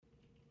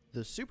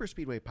The Super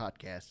Speedway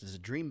Podcast is a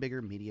Dream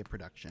Bigger media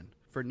production.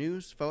 For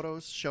news,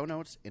 photos, show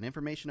notes, and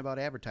information about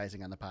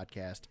advertising on the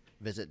podcast,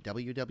 visit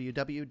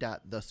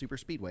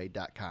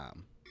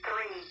www.thesuperspeedway.com. 3,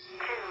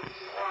 2,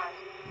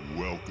 1.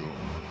 Welcome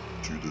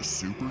to the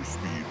Super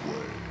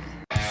Speedway.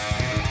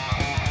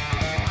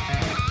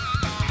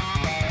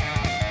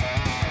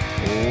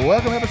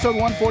 Welcome to episode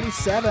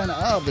 147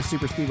 of the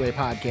Super Speedway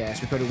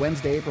Podcast, recorded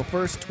Wednesday, April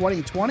 1st,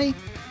 2020.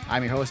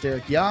 I'm your host,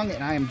 Eric Young,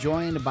 and I am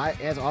joined, by,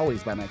 as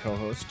always, by my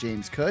co-host,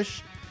 James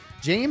Cush.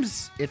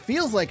 James, it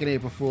feels like an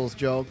April Fool's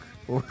joke.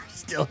 We're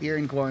still here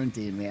in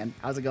quarantine, man.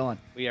 How's it going?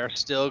 We are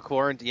still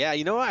quarantined. Yeah,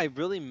 you know what? I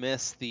really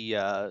miss the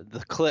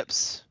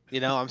clips. You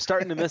know, I'm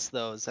starting to miss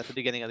those at the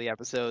beginning of the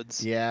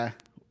episodes. Yeah.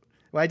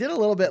 Well, I did a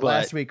little bit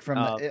last week from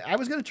I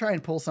was going to try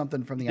and pull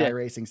something from the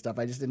iRacing stuff.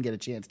 I just didn't get a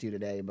chance to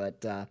today,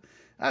 but I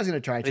was going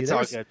to try to. It's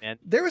all good, man.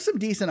 There was some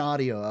decent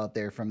audio out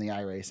there from the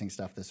iRacing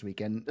stuff this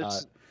weekend.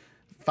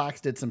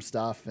 Fox did some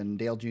stuff, and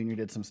Dale Jr.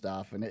 did some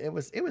stuff, and it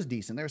was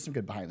decent. There was some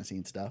good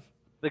behind-the-scenes stuff.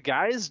 The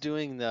guys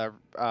doing the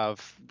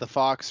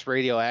Fox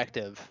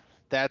Radioactive,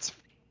 that's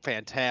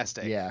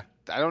fantastic. Yeah.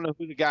 I don't know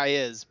who the guy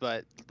is,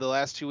 but the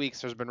last 2 weeks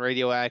there's been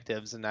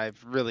Radioactives, and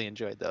I've really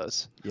enjoyed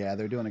those. Yeah,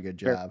 they're doing a good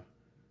job.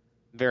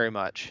 Very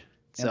much.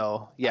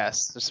 So,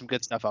 yes, there's some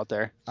good stuff out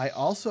there. I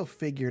also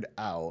figured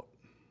out,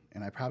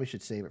 and I probably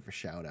should save it for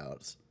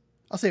shout-outs.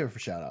 I'll save it for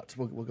shout-outs.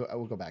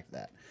 We'll go back to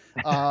that.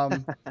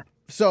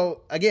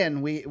 So,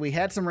 again, we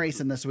had some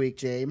racing this week,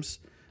 James.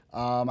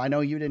 I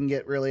know you didn't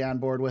get really on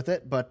board with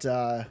it, but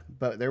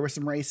there was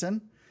some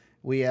racing.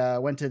 We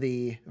went to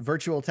the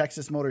virtual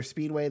Texas Motor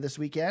Speedway this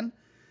weekend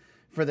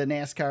for the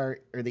NASCAR,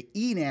 or the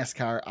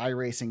eNASCAR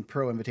iRacing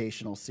Pro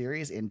Invitational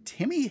Series, and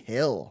Timmy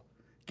Hill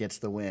gets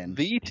the win.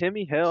 The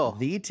Timmy Hill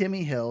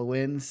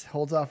wins,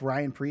 holds off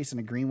Ryan Preece in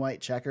a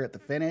green-white checker at the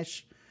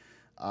finish.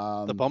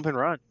 The bump and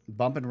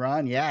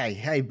run. Yeah.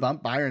 Hey,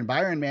 bump Byron.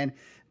 Byron, man,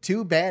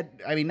 too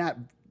bad. I mean, not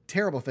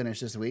terrible finish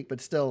this week,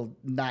 but still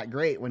not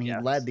great when he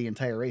led the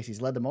entire race.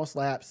 He's led the most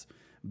laps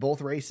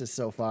both races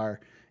so far,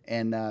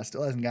 and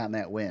still hasn't gotten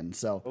that win.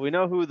 So we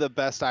know who the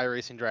best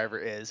iRacing driver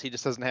is. He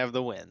just doesn't have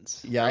the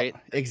wins. Yeah, right?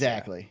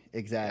 Exactly.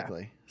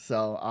 Yeah.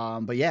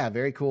 So, but yeah,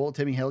 very cool.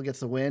 Timmy Hill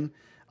gets the win.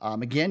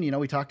 Again, you know,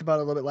 we talked about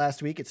it a little bit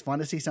last week. It's fun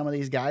to see some of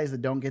these guys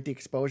that don't get the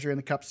exposure in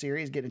the Cup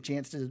Series getting a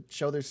chance to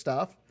show their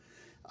stuff.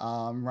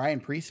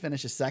 Ryan Preece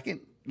finishes second,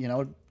 you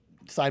know,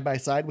 side by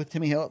side with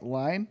Timmy Hill at the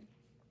line.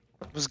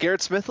 Was Garrett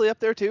Smithley up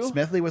there too?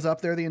 Smithley was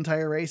up there the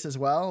entire race as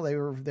well. They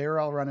were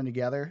all running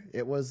together.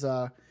 It was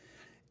a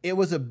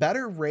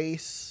better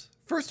race.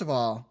 First of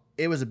all,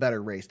 it was a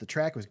better race. The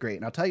track was great.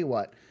 And I'll tell you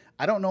what,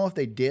 I don't know if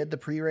they did the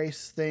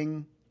pre-race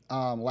thing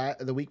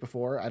the week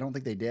before. I don't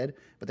think they did,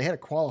 but they had a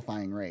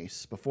qualifying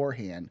race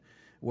beforehand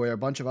where a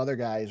bunch of other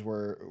guys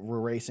were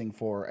racing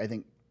for, I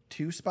think,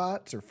 2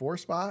 spots or 4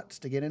 spots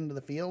to get into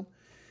the field.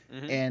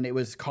 Mm-hmm. And it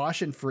was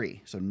caution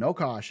free. So no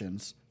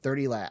cautions,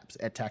 30 laps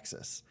at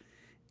Texas.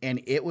 And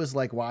it was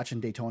like watching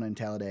Daytona and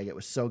Talladega. It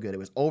was so good. It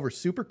was over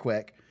super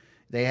quick.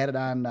 They had it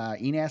on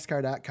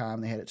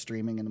enascar.com. They had it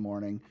streaming in the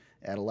morning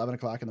at 11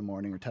 o'clock in the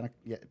morning or 10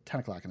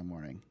 o'clock in the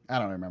morning. I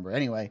don't remember.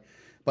 Anyway,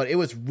 but it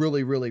was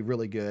really, really,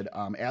 really good.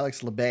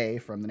 Alex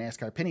LeBay from the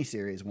NASCAR Penny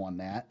Series won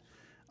that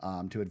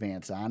to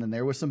advance on. And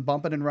there was some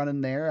bumping and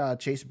running there.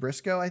 Chase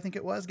Briscoe, I think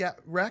it was, got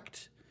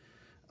wrecked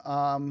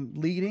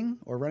leading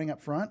or running up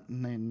front,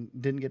 and then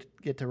didn't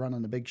get to run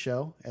on the big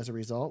show as a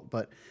result.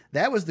 But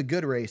that was the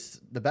good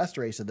race, the best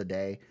race of the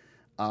day.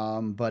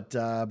 But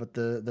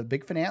the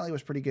big finale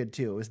was pretty good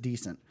too. It was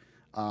decent.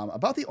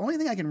 About the only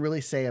thing I can really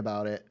say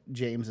about it,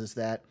 James, is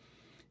that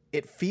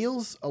it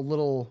feels a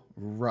little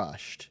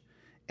rushed.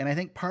 And I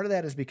think part of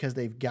that is because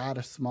they've got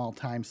a small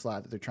time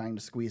slot that they're trying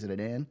to squeeze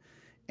it in.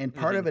 And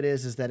part of it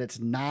is that it's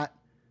not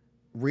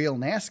real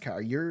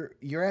NASCAR.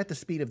 You're at the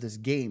speed of this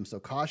game, so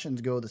cautions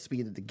go the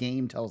speed that the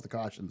game tells the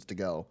cautions to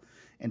go,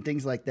 and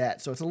things like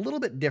that. So it's a little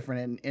bit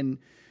different, and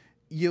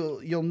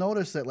you'll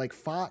notice that like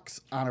Fox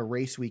on a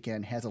race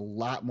weekend has a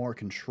lot more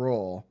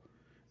control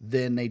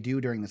than they do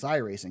during this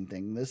iRacing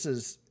thing.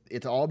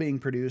 It's all being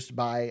produced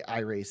by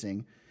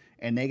iRacing,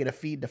 and they get a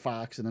feed to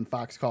Fox, and then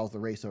Fox calls the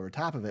race over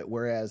top of it.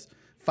 Whereas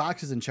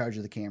Fox is in charge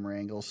of the camera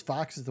angles.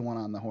 Fox is the one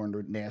on the horn to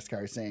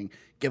NASCAR saying,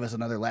 "Give us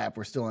another lap.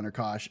 We're still under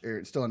caution,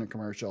 or still under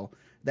commercial,"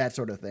 that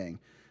sort of thing.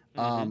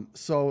 Mm-hmm.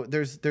 So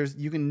there's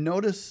you can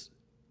notice.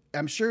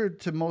 I'm sure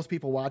to most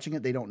people watching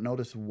it, they don't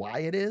notice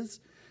why it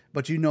is,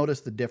 but you notice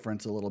the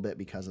difference a little bit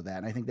because of that.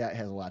 And I think that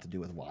has a lot to do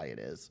with why it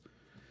is.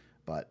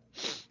 But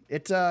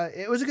it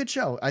was a good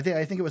show. I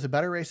think it was a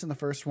better race than the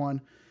first one.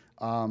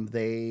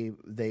 iRacing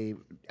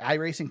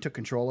took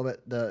control of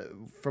it.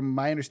 From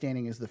my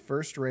understanding, is the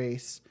first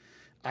race,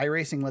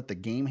 iRacing let the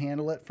game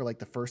handle it for like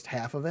the first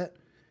half of it,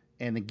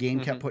 and the game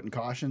kept putting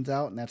cautions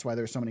out, and that's why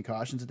there were so many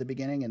cautions at the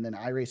beginning, and then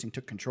iRacing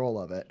took control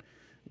of it,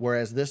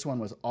 whereas this one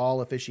was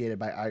all officiated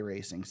by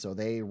iRacing, so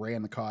they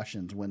ran the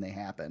cautions when they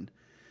happened,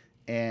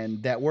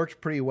 and that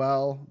worked pretty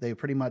well. They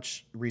pretty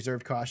much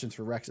reserved cautions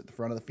for wrecks at the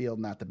front of the field,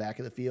 not the back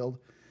of the field.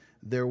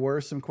 There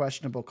were some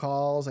questionable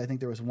calls. I think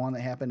there was one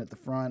that happened at the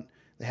front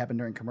that happened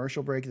during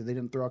commercial break that they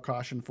didn't throw a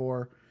caution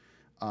for.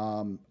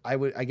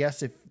 I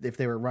guess if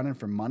they were running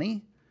for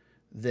money,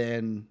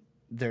 then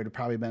there'd have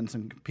probably been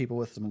some people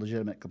with some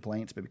legitimate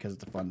complaints, but because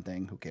it's a fun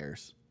thing, who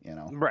cares, you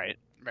know? Right.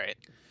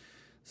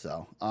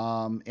 So,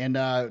 and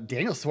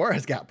Daniel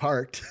Suarez got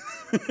parked.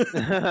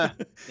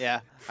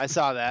 Yeah, I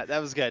saw that. That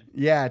was good.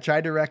 Yeah,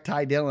 tried to wreck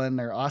Ty Dillon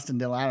or Austin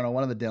Dillon, I don't know,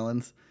 one of the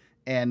Dillons,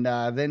 and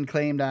then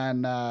claimed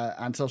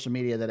on social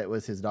media that it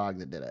was his dog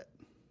that did it.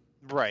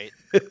 Right.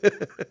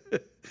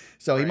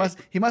 So Right.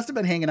 he must have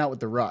been hanging out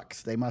with the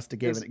Rucks. They must have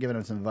given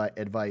him some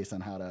advice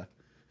on how to.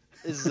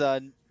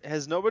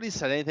 Has nobody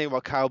said anything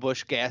about Kyle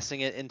Busch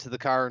gassing it into the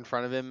car in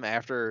front of him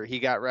after he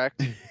got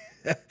wrecked?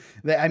 Am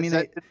I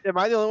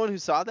the only one who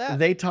saw that?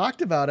 They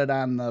talked about it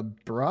on the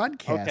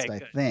broadcast, Okay, I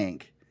good.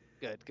 think.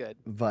 Good.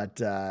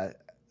 But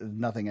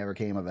nothing ever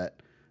came of it.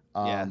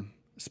 Yeah.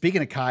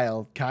 Speaking of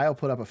Kyle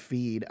put up a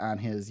feed on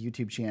his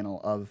YouTube channel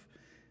of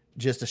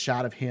just a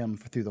shot of him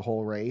through the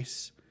whole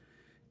race.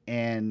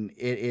 And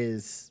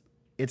it's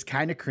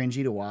kind of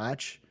cringy to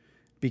watch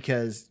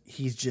because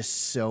he's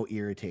just so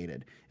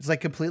irritated. It's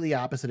like completely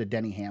opposite of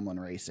Denny Hamlin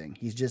racing.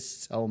 He's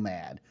just so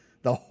mad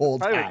the whole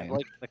time.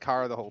 Like the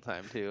car the whole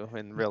time too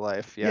in real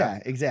life. Yeah,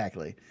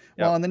 exactly. Yep.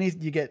 Well, and then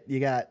you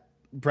got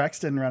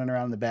Brexton running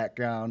around in the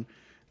background,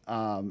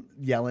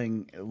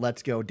 yelling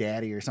 "Let's go,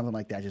 Daddy" or something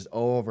like that, just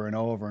over and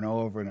over and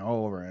over and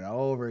over and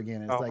over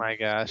again. It's Oh my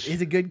gosh.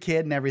 He's a good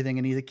kid and everything,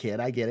 and he's a kid.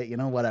 I get it,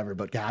 whatever.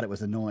 But God, it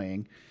was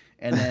annoying.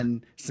 And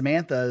then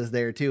Samantha is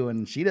there too,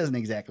 and she doesn't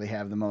exactly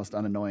have the most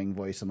unannoying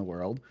voice in the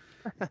world.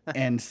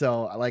 And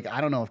so, I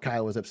don't know if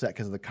Kyle was upset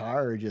because of the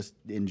car or just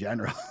in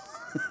general.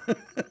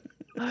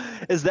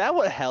 Is that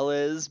what hell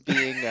is,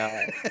 being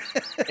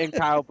in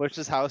Kyle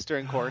Busch's house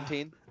during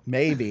quarantine?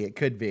 Maybe it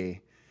could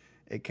be.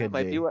 It could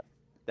be.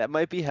 That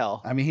might be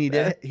hell. I mean,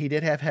 he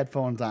did have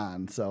headphones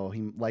on, so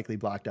he likely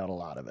blocked out a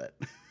lot of it.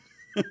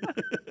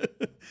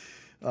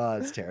 Oh,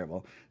 it's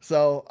terrible.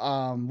 So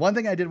one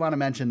thing I did want to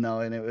mention, though,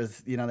 and it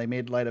was, they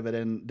made light of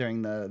it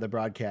during the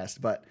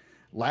broadcast, but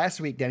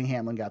last week Denny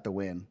Hamlin got the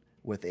win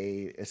with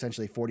a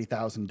essentially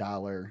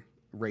 $40,000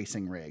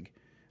 racing rig.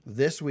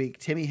 This week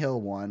Timmy Hill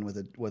won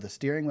with a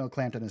steering wheel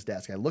clamped on his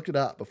desk. I looked it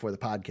up before the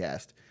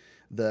podcast.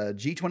 The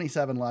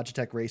G27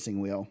 Logitech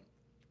racing wheel.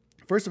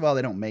 First of all,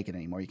 they don't make it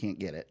anymore. You can't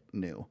get it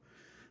new.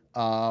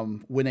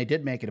 When they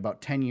did make it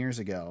about 10 years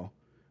ago,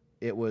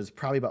 it was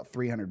probably about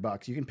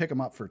 $300. You can pick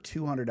them up for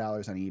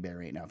 $200 on eBay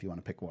right now if you want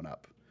to pick one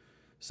up.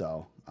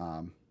 So,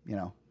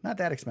 not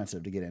that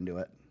expensive to get into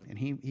it. And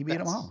he beat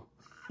them all.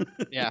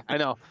 Yeah, I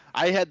know.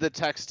 I had the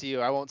text to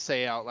you. I won't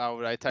say out loud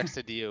what I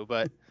texted to you,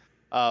 but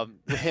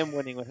him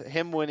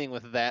winning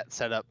with that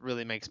setup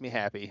really makes me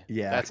happy.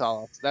 Yeah, that's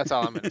all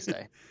I'm gonna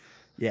say.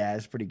 Yeah,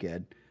 it's pretty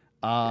good.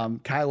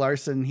 Kyle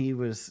Larson, he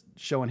was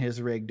showing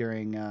his rig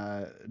during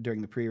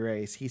the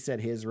pre-race. He said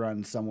his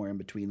run somewhere in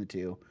between the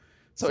two.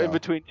 So in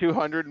between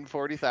 200 and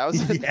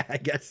 40,000? Yeah, I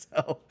guess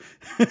so.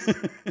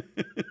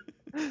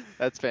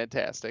 That's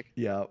fantastic.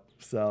 Yep.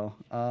 So,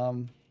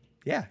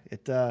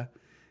 it's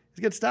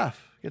good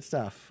stuff. Good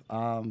stuff.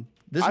 I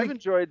have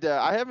enjoyed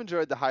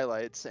the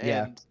highlights,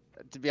 and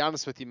to be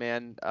honest with you,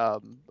 man,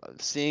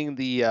 seeing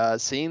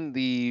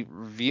the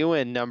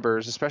viewing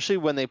numbers, especially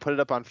when they put it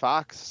up on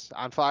Fox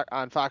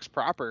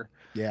proper.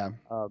 Yeah.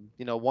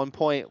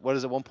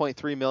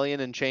 1.3 million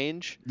and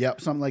change.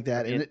 Yep, something like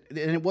that. And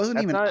it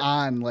wasn't even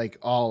on like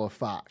all of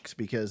Fox,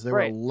 because there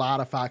were a lot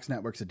of Fox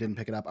networks that didn't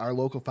pick it up. Our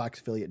local Fox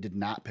affiliate did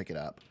not pick it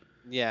up.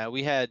 Yeah,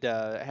 we had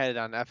it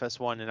on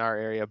FS1 in our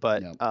area,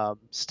 but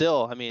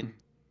still, I mean,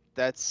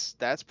 that's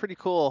pretty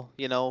cool.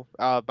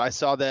 I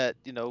saw that,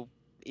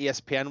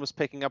 ESPN was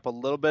picking up a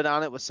little bit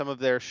on it with some of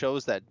their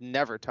shows that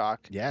never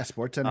talk. Yeah,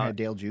 SportsCenter had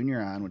Dale Jr.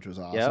 on, which was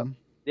awesome.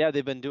 Yeah,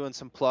 they've been doing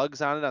some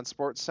plugs on it on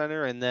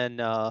SportsCenter, and then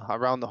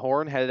Around the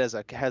Horn had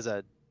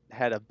it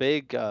had a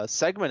big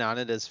segment on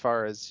it as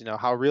far as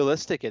how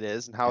realistic it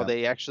is and how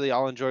they actually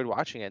all enjoyed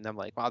watching it. And I'm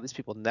like, wow, these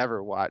people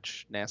never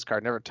watch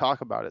NASCAR, never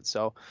talk about it.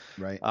 So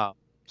right.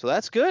 So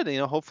that's good.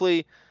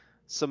 Hopefully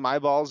some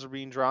eyeballs are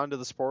being drawn to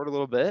the sport a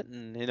little bit,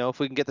 and if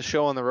we can get the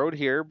show on the road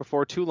here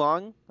before too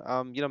long,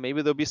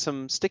 maybe there'll be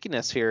some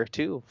stickiness here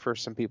too for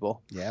some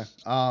people. Yeah.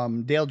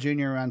 Dale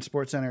Jr. on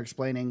SportsCenter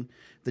explaining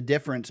the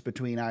difference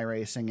between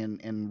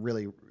iRacing and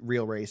really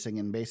real racing,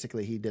 and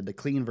basically he did the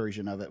clean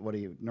version of it, what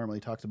he normally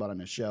talks about on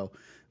his show,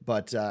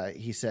 but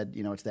he said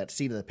it's that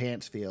seat of the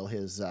pants feel.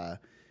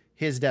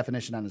 His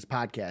definition on his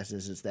podcast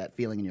is it's that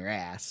feeling in your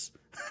ass.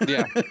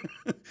 Yeah.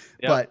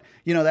 But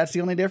that's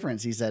the only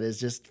difference, he said, is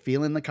just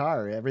feeling the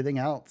car. Everything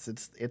else,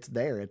 it's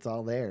there, it's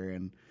all there.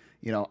 And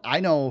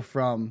I know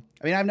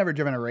I've never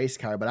driven a race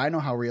car, but I know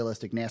how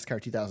realistic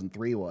NASCAR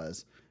 2003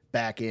 was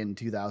back in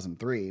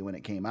 2003 when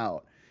it came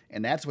out,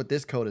 and that's what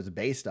this code is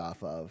based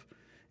off of.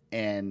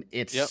 And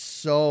it's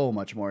so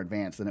much more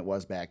advanced than it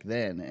was back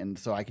then, and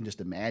so I can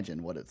just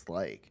imagine what it's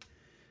like.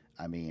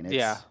 I mean,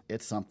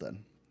 it's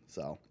something.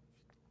 So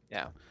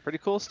Yeah, pretty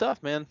cool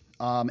stuff, man.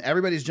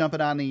 Everybody's jumping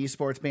on the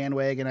esports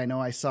bandwagon. I know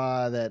I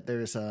saw that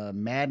there's a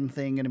Madden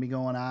thing going to be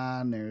going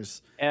on.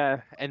 There's Yeah,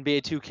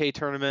 NBA 2K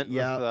tournament with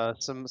Yeah.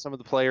 some of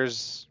the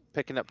players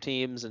picking up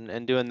teams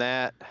and doing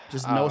that.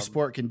 just no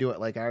sport can do it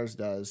like ours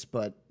does.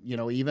 But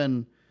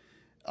even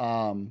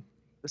um,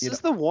 This you know,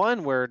 is the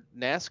one where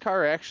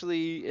NASCAR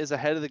actually is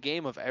ahead of the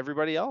game of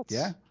everybody else.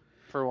 Yeah.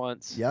 For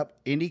once.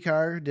 Yep,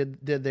 IndyCar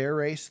did their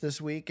race this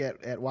week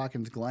at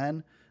Watkins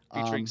Glen,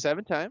 Featuring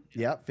 7-time.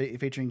 Yep,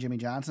 featuring Jimmy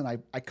Johnson.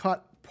 I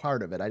caught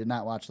part of it. I did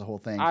not watch the whole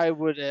thing. I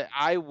would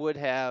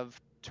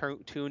have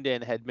tuned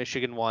in had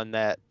Michigan won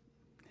that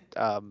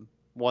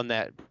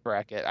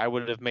bracket. I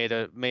would have made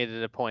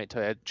it a point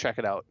to check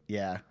it out.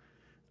 Yeah,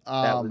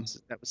 that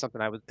was something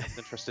I was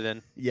interested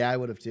in. Yeah, I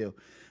would have too.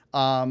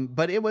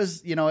 But it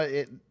was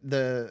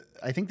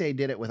I think they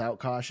did it without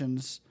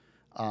cautions.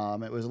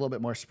 It was a little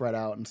bit more spread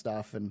out and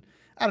stuff, and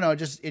I don't know,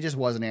 it just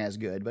wasn't as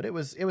good. But it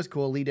was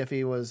cool. Lee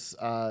Diffie was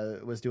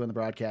doing the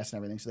broadcast and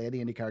everything, so they had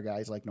the IndyCar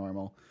guys like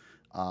normal.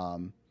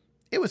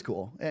 It was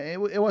cool.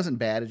 It wasn't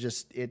bad.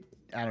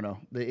 I don't know.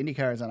 The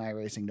IndyCars on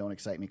iRacing don't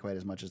excite me quite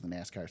as much as the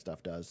NASCAR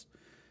stuff does.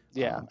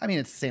 Yeah, I mean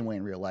it's the same way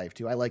in real life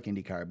too. I like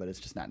IndyCar, but it's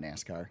just not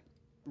NASCAR.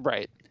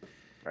 Right.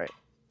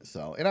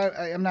 So, and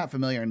I'm not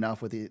familiar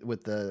enough with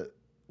the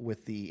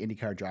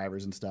IndyCar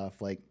drivers and stuff.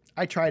 Like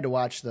I tried to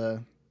watch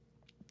the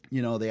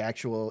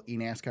actual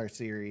eNASCAR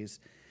series,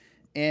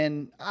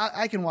 and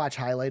I can watch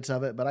highlights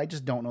of it, but I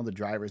just don't know the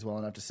drivers well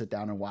enough to sit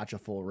down and watch a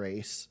full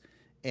race.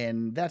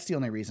 And that's the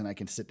only reason I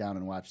can sit down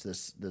and watch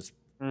this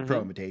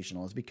Pro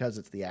Invitational is because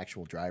it's the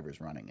actual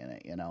drivers running in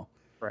it,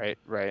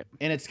 Right.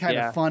 And it's kind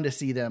of fun to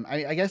see them.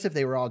 I guess if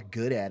they were all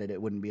good at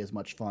it would not be as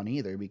much fun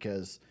either,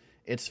 because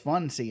it's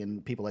fun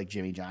seeing people like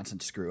Jimmy Johnson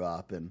screw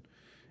up and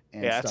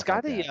yeah, stuff it's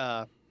got like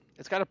that.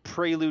 It's got a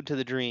prelude to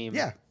the dream.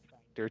 Yeah.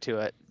 Factor to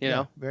it, you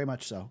know? Very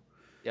much so.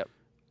 Yep.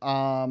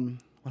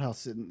 What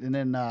else? And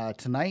then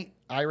tonight,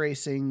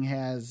 iRacing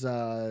has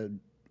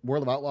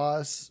World of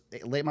Outlaws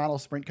late model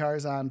sprint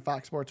cars on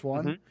Fox Sports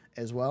 1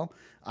 as well.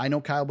 I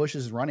know Kyle Busch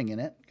is running in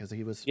it because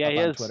he was up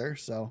on Twitter.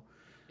 So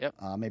yep.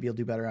 Maybe he'll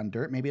do better on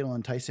dirt. Maybe it'll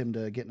entice him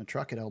to get in a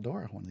truck at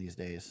Eldora one of these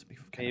days. Be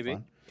kind of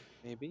fun.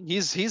 Maybe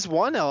he's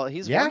won at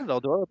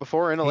Eldora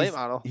before in a late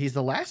model. He's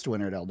the last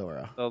winner at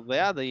Eldora. So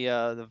yeah,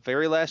 the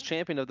very last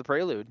champion of the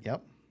Prelude.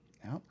 Yep.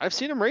 I've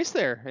seen him race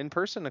there in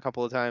person a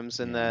couple of times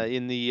in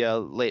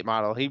the late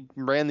model. He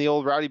ran the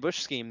old Rowdy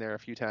Bush scheme there a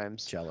few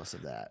times. Jealous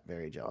of that.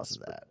 Very jealous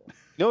of that.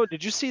 No,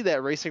 did you see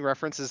that Racing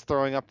Reference is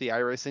throwing up the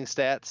iRacing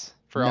stats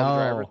for all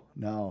the drivers?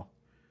 No.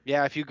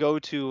 Yeah, if you go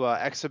to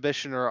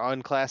exhibition or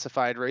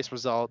unclassified race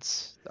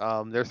results,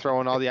 they're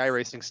throwing all the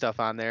iRacing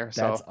stuff on there.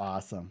 So that's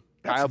awesome.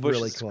 That's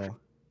really cool.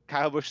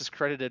 Kyle Busch is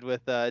credited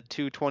with 2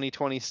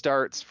 2020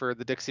 starts for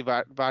the Dixie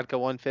Vodka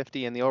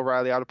 150 and the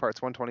O'Reilly Auto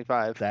Parts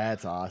 125.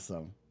 That's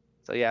awesome.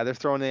 So yeah, they're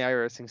throwing the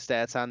iRacing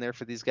stats on there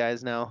for these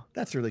guys now.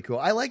 That's really cool.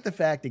 I like the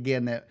fact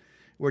again that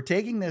we're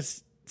taking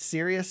this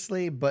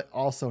seriously, but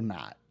also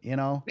not.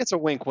 It's a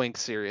wink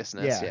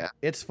seriousness. Yeah.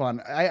 It's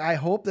fun. I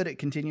hope that it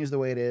continues the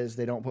way it is.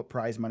 They don't put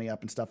prize money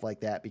up and stuff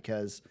like that,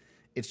 because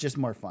it's just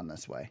more fun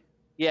this way.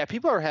 Yeah,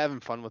 people are having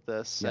fun with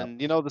this, Yep. and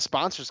the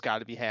sponsors got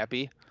to be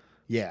happy.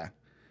 Yeah.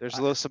 There's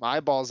some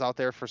eyeballs out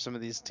there for some of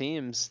these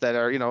teams that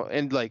are,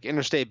 in like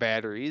Interstate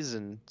Batteries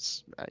and,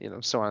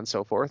 so on and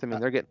so forth. I mean,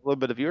 they're getting a little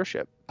bit of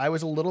viewership. I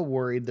was a little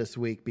worried this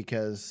week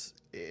because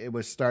it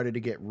was started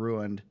to get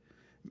ruined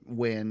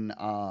when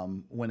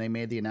they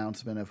made the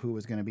announcement of who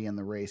was going to be in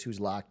the race, who's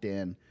locked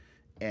in,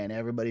 and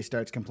everybody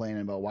starts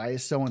complaining about, why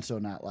is so-and-so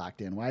not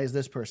locked in? Why is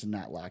this person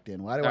not locked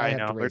in? Why do I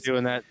have to race? We're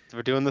doing that.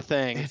 We're doing the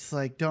thing. It's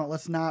like,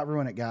 let's not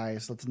ruin it,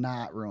 guys. Let's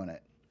not ruin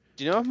it.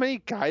 Do you know how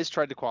many guys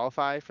tried to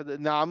qualify for the?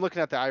 No, I'm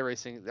looking at the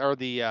iRacing or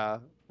the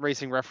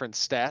Racing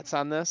Reference stats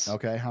on this.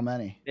 Okay, how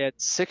many? It had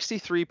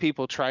 63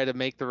 people try to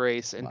make the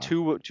race, and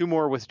two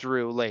more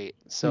withdrew late.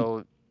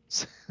 So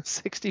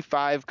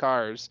 65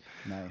 cars.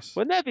 Nice.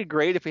 Wouldn't that be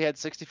great if we had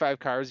 65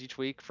 cars each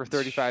week for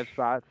 35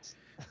 spots?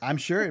 I'm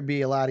sure it'd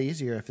be a lot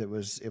easier if it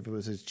was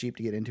as cheap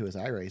to get into as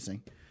iRacing.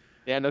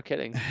 Yeah, no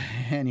kidding.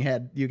 And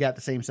you got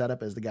the same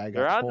setup as the guy who got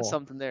You're the onto pole.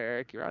 something there,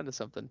 Eric. You're onto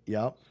something.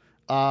 Yep.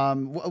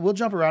 We'll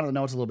jump around the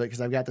notes a little bit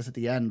because I've got this at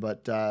the end,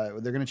 but they're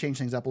going to change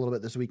things up a little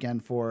bit this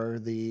weekend for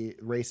the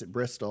race at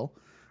Bristol.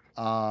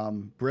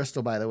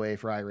 Bristol, by the way,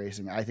 for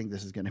iRacing, I think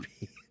this is going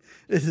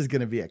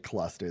to be a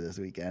cluster this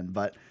weekend,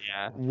 but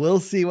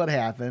we'll see what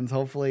happens.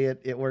 Hopefully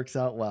it works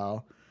out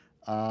well.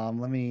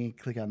 Let me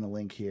click on the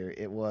link here.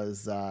 It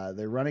was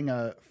they're running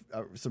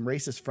some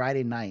races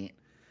Friday night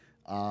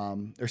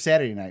or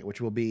Saturday night,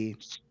 which will be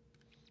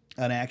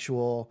an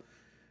actual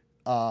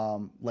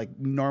like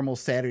normal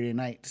Saturday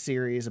night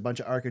series, a bunch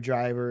of ARCA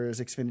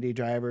drivers, Xfinity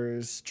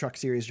drivers, Truck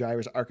Series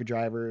drivers, ARCA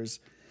drivers,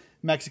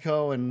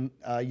 Mexico and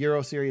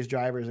Euro Series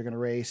drivers are going to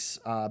race,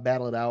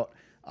 battle it out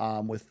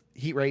with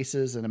heat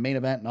races and a main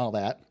event and all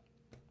that.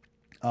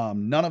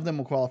 None of them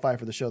will qualify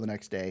for the show the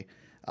next day.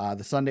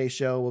 The Sunday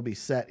show will be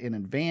set in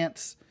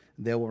advance.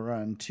 They will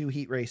run 2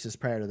 heat races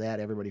prior to that.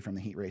 Everybody from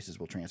the heat races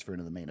will transfer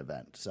into the main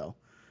event. So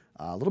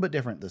A little bit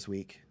different this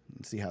week.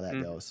 Let's see how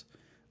that goes.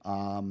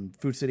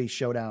 Food City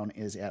Showdown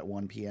is at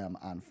 1 p.m.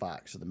 on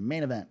Fox. So the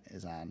main event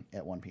is on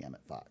at 1 p.m.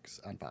 at Fox,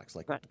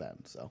 like it's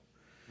been. So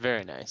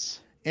very nice.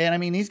 And I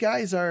mean, these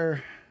guys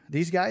are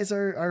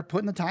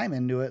putting the time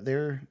into it.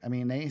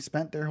 They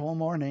spent their whole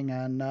morning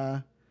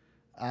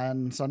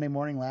on Sunday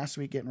morning last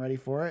week getting ready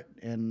for it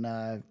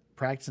and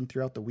practicing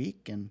throughout the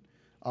week and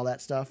all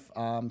that stuff.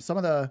 Some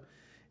of the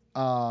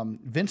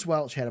Vince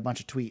Welch had a bunch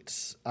of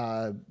tweets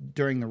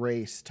during the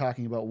race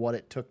talking about what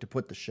it took to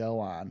put the show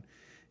on.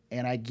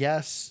 And I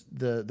guess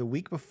the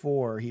week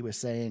before he was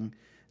saying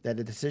that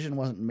the decision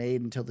wasn't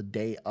made until the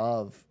day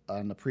of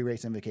on the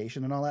pre-race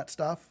invocation and all that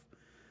stuff.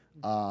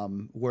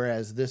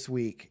 Whereas this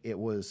week it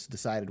was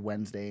decided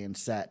Wednesday and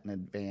set in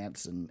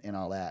advance and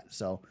all that.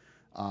 So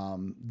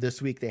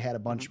this week they had a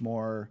bunch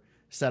more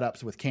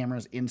setups with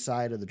cameras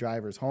inside of the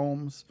drivers'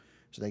 homes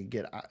so they could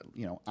get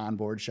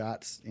onboard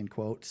shots in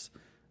quotes,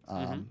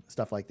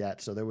 stuff like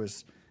that. So there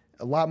was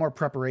a lot more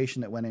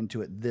preparation that went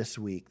into it this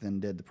week than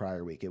did the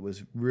prior week. It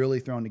was really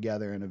thrown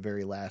together in a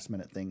very last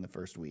minute thing the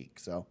first week.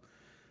 So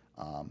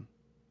I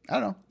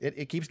don't know.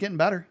 It keeps getting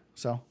better.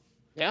 So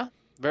yeah,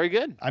 very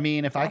good. I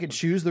mean, if I could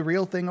choose the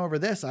real thing over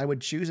this, I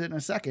would choose it in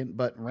a second.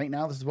 But right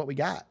now, this is what we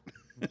got.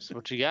 That's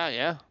what you got.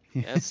 Yeah.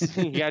 Yes.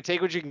 You got to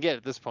take what you can get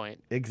at this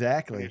point.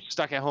 Exactly. You're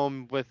stuck at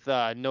home with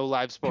no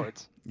live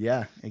sports.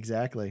 Yeah,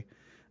 exactly.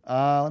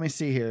 Let me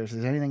see here. If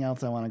there's anything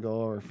else I want to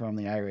go over from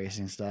the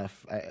iRacing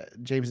stuff,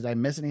 James, did I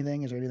miss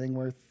anything? Is there anything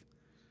worth?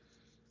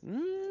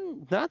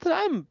 Not that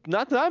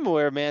I'm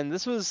aware, man.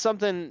 This was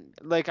something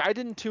like I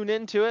didn't tune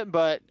into it,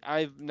 but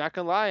I'm not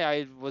gonna lie,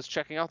 I was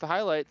checking out the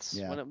highlights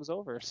when it was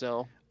over.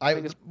 So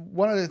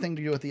one other thing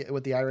to do with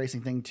the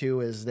iRacing thing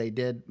too is they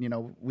did.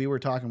 We were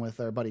talking with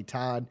our buddy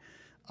Todd,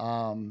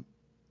 and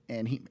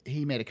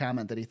he made a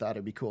comment that he thought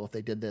it'd be cool if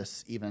they did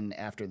this even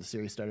after the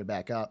series started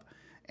back up.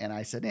 And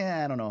I said,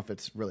 I don't know if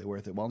it's really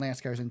worth it. Well,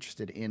 NASCAR's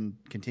interested in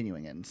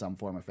continuing it in some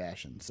form or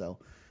fashion. So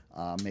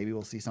maybe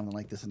we'll see something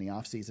like this in the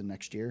off season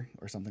next year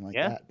or something like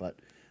that. But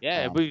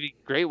it would be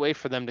a great way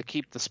for them to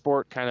keep the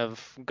sport kind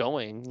of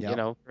going,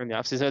 during the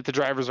off season if the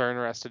drivers are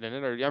interested in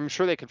it. Or I'm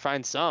sure they could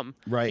find some.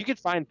 Right. You could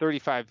find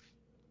 35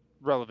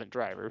 relevant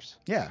drivers.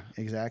 Yeah,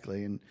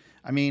 exactly. And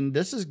I mean,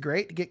 this is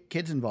great to get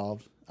kids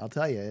involved. I'll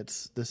tell you,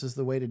 this is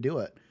the way to do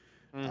it.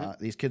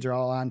 These kids are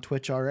all on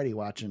Twitch already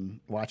watching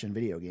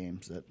video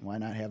games. Why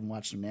not have them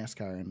watch some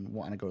NASCAR and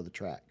want to go to the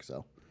track?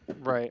 So,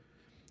 right,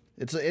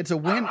 it's a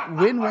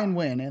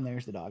win-win-win, and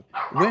there's the dog.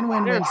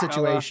 Win-win-win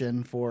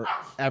situation for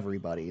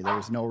everybody.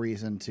 There's no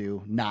reason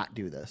to not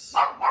do this.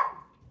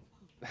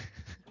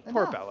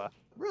 Poor Bella.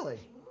 Really,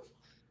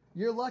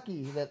 you're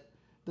lucky that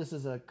this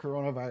is a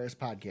coronavirus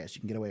podcast.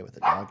 You can get away with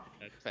it, dog.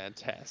 That's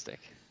fantastic.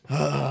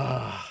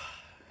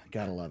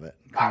 Gotta love it.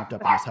 Cramped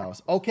up in this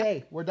house.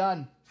 Okay, we're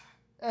done.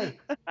 Hey.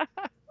 All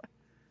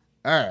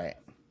right.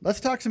 Let's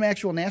talk some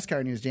actual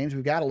NASCAR news, James.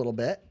 We've got a little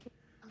bit.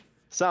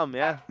 Some,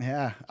 yeah.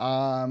 Yeah.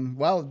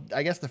 Well,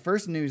 I guess the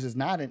first news is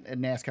not in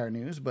NASCAR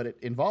news, but it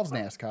involves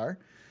NASCAR.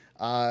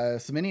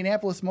 Some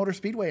Indianapolis Motor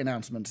Speedway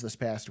announcements this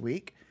past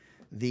week.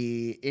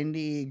 The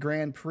Indy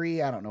Grand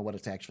Prix, I don't know what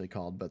it's actually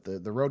called, but the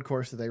road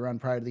course that they run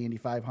prior to the Indy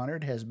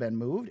 500 has been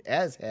moved,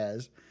 as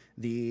has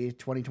the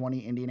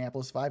 2020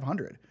 Indianapolis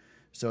 500.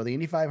 So the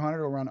Indy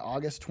 500 will run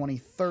August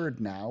 23rd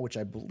now, which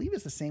I believe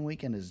is the same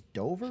weekend as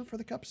Dover for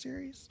the Cup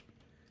Series.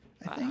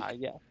 I think.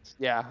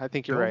 Yeah, I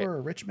think you're right. Dover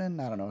or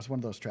Richmond, I don't know. It's one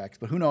of those tracks,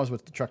 but who knows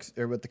what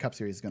the Cup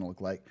Series is going to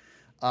look like.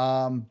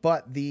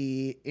 But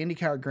the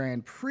IndyCar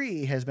Grand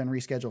Prix has been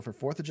rescheduled for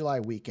 4th of July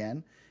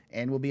weekend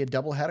and will be a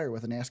doubleheader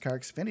with the NASCAR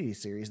Xfinity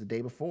Series the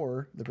day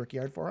before the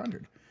Brickyard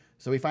 400.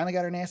 So we finally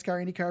got our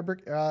NASCAR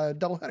IndyCar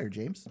doubleheader,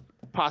 James.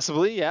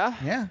 Possibly, yeah.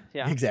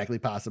 Yeah. Exactly,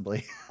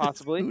 possibly.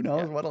 Possibly. Who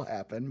knows what'll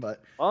happen,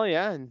 but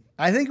yeah.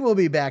 I think we'll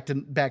be back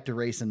to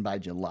racing by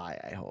July,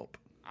 I hope.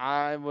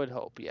 I would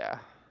hope, yeah.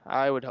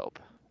 I would hope.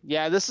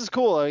 Yeah, this is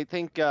cool. I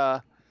think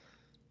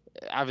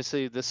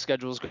obviously this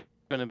schedule is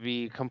going to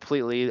be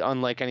completely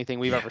unlike anything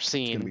we've ever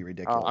seen. It's going to be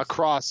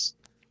ridiculous.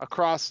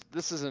 Across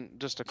this isn't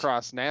just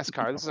across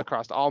NASCAR. This is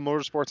across all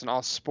motorsports and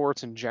all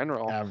sports in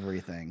general.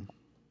 Everything.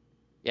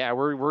 Yeah,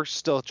 we're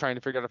still trying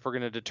to figure out if we're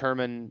going to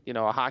determine,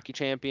 a hockey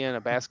champion,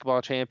 a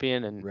basketball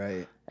champion, and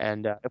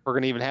if we're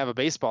going to even have a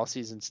baseball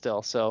season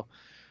still. So,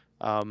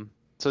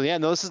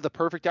 this is the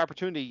perfect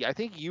opportunity. I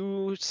think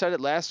you said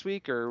it last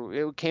week, or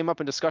it came up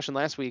in discussion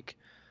last week.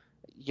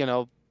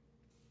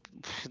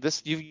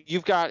 This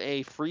you've got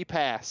a free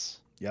pass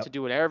to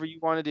do whatever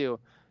you want to do.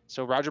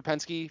 So Roger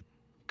Penske,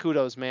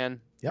 kudos, man.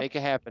 Yep. Make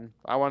it happen.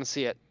 I want to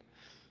see it.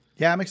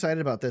 Yeah, I'm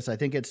excited about this. I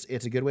think it's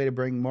a good way to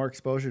bring more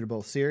exposure to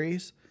both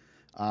series.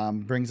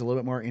 Brings a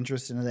little bit more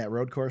interest into that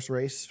road course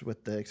race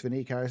with the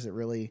Xfinity cars that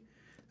really,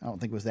 I don't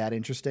think was that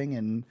interesting.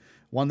 And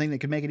one thing that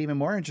could make it even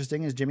more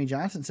interesting is Jimmy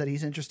Johnson said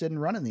he's interested in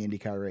running the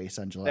IndyCar race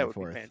on July 4th. That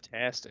would be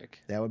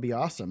fantastic. That would be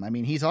awesome. I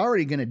mean, he's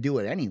already going to do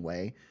it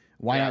anyway.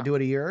 Why not do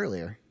it a year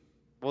earlier?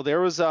 Well, there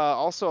was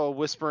also a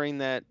whispering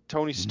that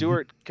Tony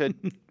Stewart could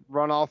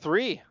run all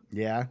three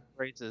Yeah.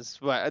 races,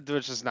 but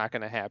which is not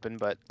going to happen.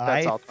 But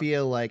that's I all.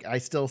 feel like I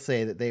still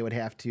say that they would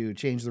have to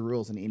change the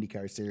rules in the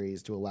IndyCar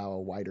series to allow a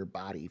wider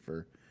body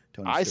for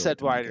Tony I Stewart said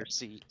to make wider it.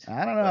 seat.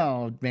 I don't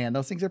know, man.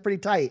 Those things are pretty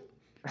tight.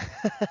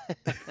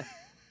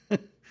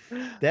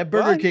 That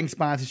Well, Burger King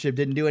sponsorship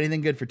didn't do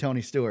anything good for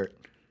Tony Stewart.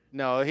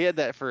 no, he had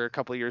that for a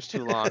couple of years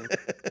too long.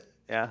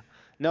 Yeah.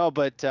 No,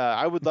 but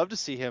I would love to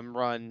see him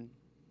run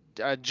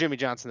Jimmy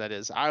Johnson. That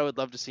is, I would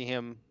love to see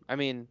him. I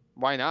mean,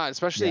 why not?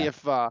 Especially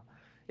Yeah.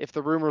 if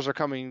the rumors are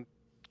coming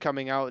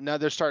out now,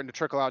 they're starting to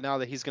trickle out now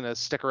that he's going to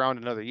stick around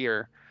another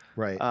year.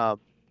 Right.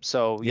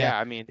 So yeah,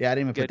 I mean, yeah, I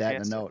didn't even get put a that in the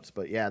chance to- notes,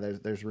 but yeah,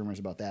 there's rumors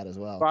about that as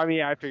well. Well, I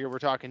mean, I figure we're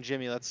talking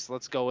Jimmy. Let's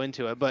go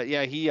into it. But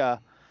yeah,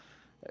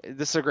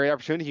 this is a great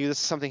opportunity. This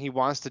is something he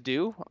wants to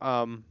do.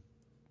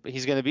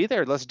 He's going to be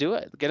there. Let's do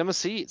it. Get him a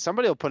seat.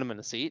 Somebody will put him in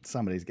a seat.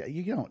 Somebody's got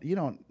you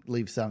don't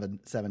leave seven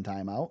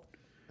time out.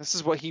 This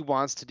is what he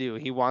wants to do.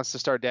 He wants to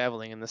start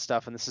dabbling in this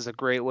stuff, and this is a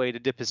great way to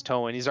dip his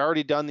toe in. He's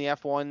already done the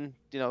F1,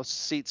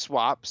 seat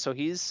swap, so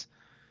he's,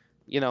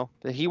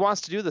 he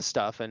wants to do this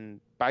stuff, and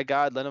by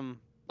God, let him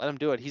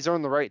do it. He's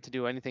earned the right to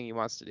do anything he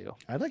wants to do.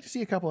 I'd like to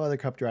see a couple other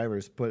Cup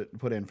drivers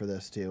put in for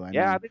this too. I'd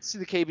like to see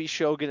the KB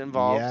show get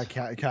involved.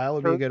 Yeah, Kyle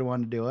would be a good one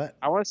to do it.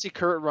 I want to see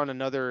Kurt run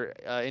another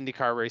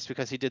IndyCar race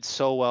because he did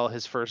so well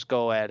his first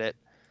go at it.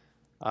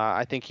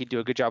 I think he'd do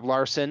a good job.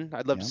 Larson,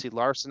 I'd love to see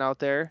Larson out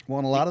there. Well,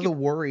 and a lot of the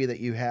worry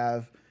that you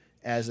have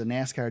as a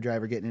NASCAR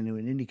driver getting into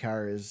an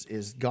IndyCar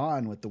is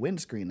gone with the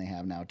windscreen they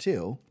have now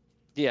too.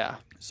 Yeah.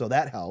 So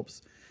that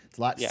helps. It's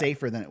a lot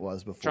safer than it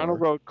was before. Trying a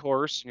road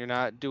course, you're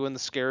not doing the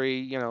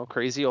scary,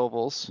 crazy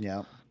ovals.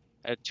 Yeah.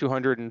 At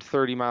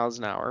 230 miles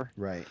an hour.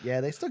 Right.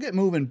 Yeah, they still get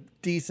moving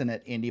decent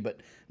at Indy,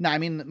 but no, I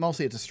mean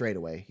mostly it's a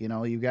straightaway.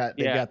 They've got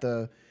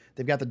the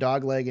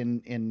dog leg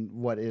in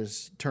what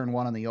is turn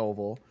 1 on the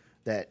oval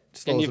that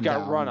slows and you've them got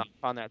down. run up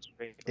on that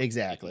straight.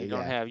 Exactly.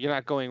 You're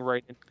not going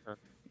right into turn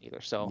either.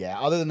 So yeah,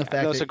 other than the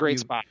fact that it's a great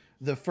spot.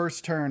 The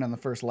first turn on the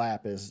first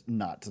lap is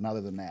nuts, and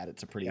other than that,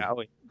 it's a pretty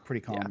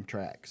calm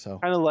track. So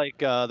kind of like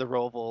the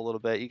Roval a little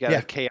bit. You got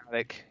a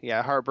chaotic,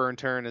 heartburn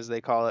turn as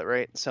they call it,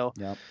 right? So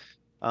yep.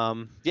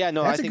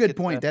 That's a good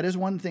point. That is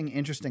one thing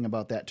interesting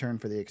about that turn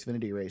for the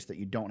Xfinity race that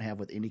you don't have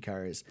with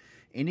IndyCar is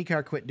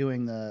IndyCar quit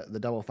doing the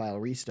double file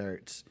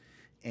restarts,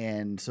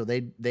 and so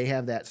they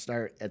have that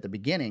start at the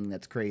beginning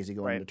that's crazy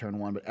going into turn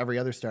 1, but every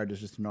other start is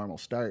just a normal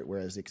start.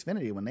 Whereas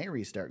Xfinity, when they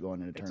restart going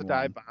into turn 1, it's a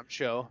dive bomb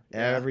show.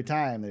 Every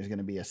time there's going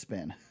to be a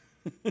spin.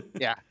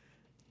 Yeah.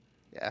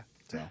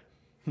 So.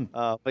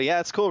 But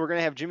yeah, it's cool. We're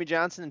gonna have Jimmy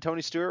Johnson and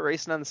Tony Stewart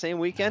racing on the same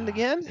weekend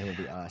again. It would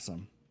be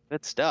awesome.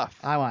 Good stuff.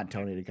 I want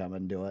Tony to come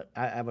and do it.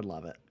 I would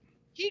love it.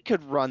 He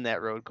could run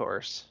that road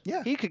course.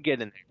 Yeah. He could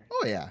get in there.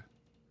 Oh yeah.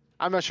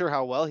 I'm not sure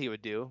how well he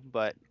would do,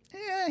 but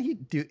yeah,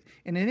 he'd do.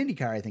 In an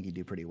IndyCar, I think he'd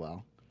do pretty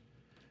well.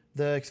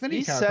 The Xfinity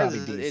he car says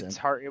probably decent. it's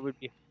hard. It would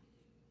be.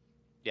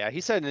 Yeah, he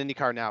said an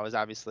IndyCar now is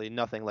obviously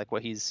nothing like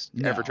what he's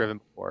ever driven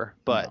before,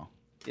 but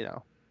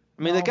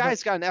I mean, the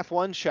guy's got an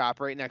F1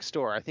 shop right next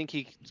door. I think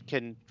he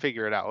can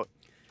figure it out.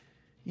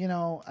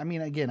 I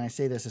mean, again, I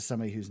say this as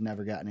somebody who's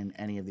never gotten in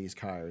any of these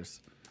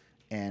cars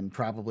and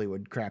probably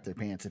would crap their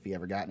pants if he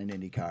ever got in an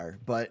Indy car.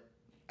 But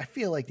I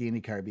feel like the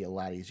Indy car would be a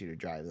lot easier to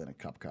drive than a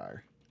Cup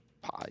car.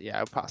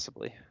 Yeah,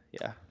 possibly.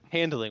 Yeah,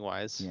 handling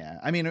wise. Yeah,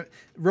 I mean,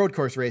 road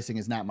course racing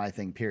is not my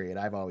thing. Period.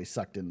 I've always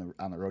sucked on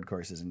the road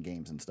courses and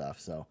games and stuff,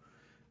 so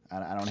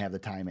I don't have the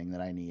timing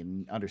that I need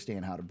and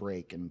understand how to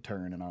brake and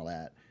turn and all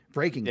that.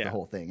 Braking is the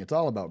whole thing. It's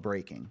all about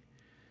braking.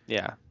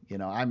 Yeah.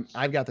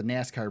 I've got the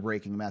NASCAR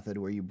braking method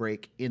where you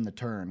brake in the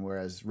turn,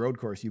 whereas road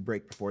course you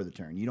brake before the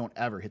turn. You don't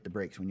ever hit the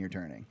brakes when you're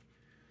turning.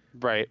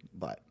 Right.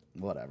 But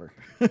whatever.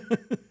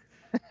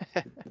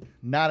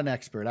 Not an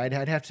expert. I'd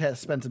have to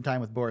spend some time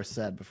with Boris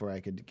Said before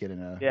I could get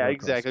in a yeah, road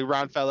exactly. course.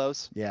 Ron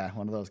Fellows. Yeah,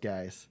 one of those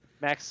guys.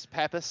 Max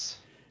Pappas.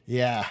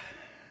 Yeah.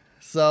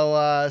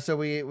 So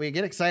we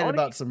get excited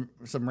about some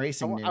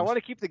racing news. I want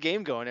to keep the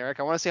game going, Eric.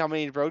 I want to see how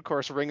many road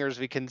course ringers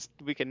we can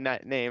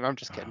name. I'm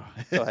just kidding.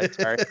 Go ahead.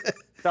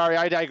 Sorry,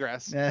 I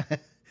digress.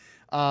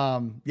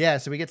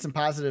 So we get some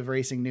positive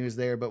racing news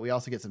there, but we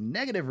also get some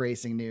negative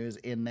racing news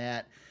in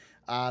that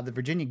the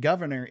Virginia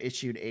governor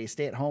issued a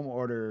stay-at-home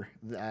order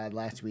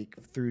last week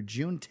through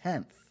June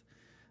 10th.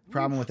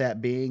 Problem with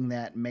that being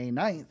that May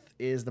 9th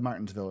is the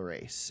Martinsville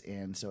race,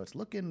 and so it's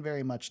looking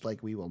very much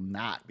like we will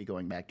not be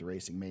going back to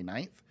racing May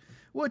 9th.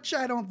 Which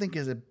I don't think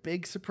is a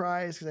big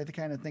surprise because I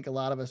kind of think a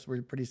lot of us were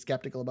pretty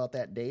skeptical about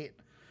that date.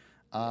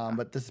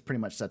 But this pretty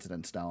much sets it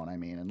in stone. I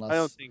mean, unless I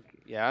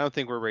don't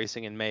think we're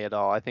racing in May at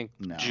all. I think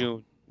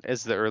June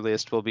is the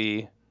earliest we'll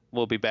be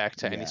back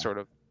to any sort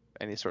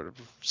of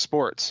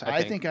sports.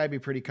 I think I'd be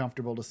pretty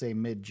comfortable to say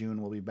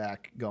mid-June we'll be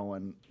back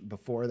going.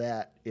 Before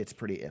that, it's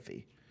pretty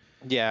iffy.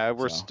 Yeah,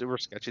 we're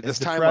sketchy. As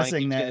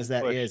depressing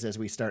as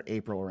we start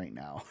April right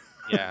now.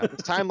 Yeah,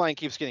 the timeline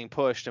keeps getting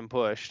pushed,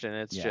 and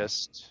it's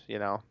just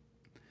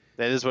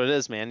that is what it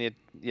is, man.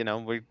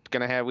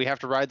 We have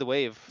to ride the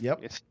wave.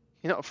 Yep.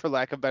 For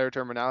lack of better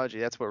terminology,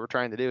 that's what we're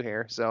trying to do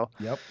here. So.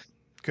 Yep.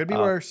 Could be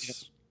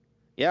worse.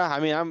 Yeah,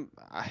 I mean,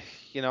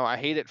 I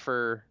hate it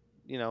for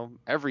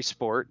every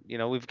sport.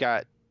 We've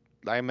got,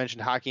 I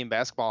mentioned hockey and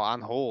basketball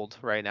on hold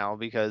right now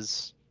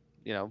because,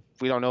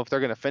 we don't know if they're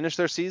going to finish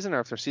their season or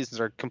if their seasons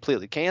are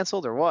completely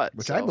canceled or what.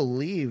 Which I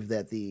believe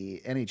that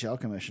the NHL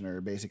commissioner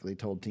basically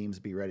told teams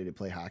to be ready to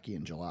play hockey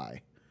in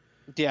July.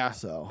 Yeah.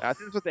 So I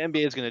think that's what the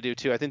NBA is going to do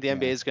too. I think the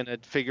NBA is going to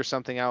figure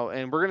something out,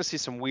 and we're going to see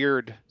some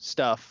weird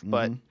stuff,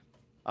 but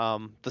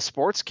the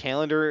sports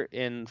calendar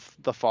in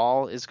the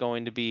fall is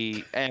going to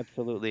be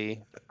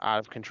absolutely out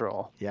of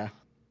control. Yeah.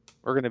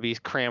 We're going to be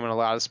cramming a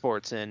lot of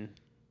sports in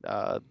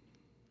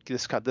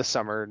this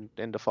summer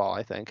into fall,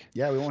 I think.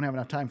 Yeah, we won't have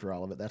enough time for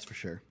all of it, that's for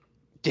sure.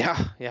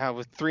 Yeah,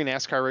 with 3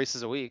 NASCAR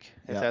races a week,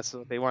 if that's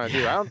what they want to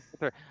do. I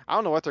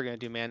don't know what they're going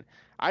to do, man.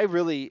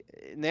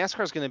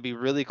 NASCAR is going to be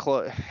really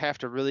have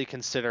to really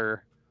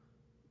consider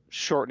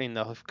shortening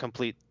the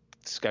complete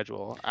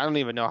schedule. I don't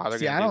even know how they're going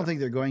to do it. I don't think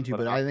they're going to,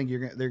 but I think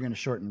they're going to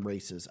shorten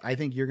races. I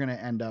think you're going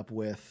to end up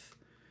with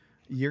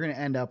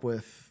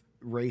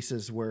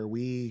races where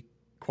we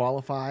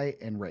qualify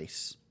and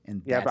race,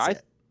 and that's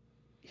it.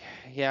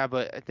 Yeah,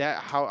 but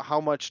how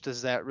much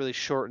does that really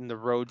shorten the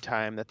road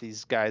time that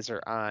these guys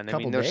are on? I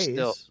mean, they're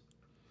still.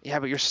 Yeah,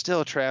 but you're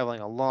still traveling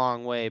a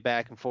long way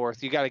back and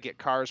forth. You got to get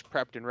cars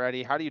prepped and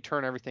ready. How do you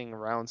turn everything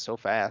around so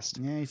fast?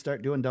 Yeah, you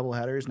start doing double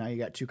headers. Now you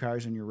got 2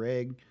 cars in your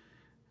rig.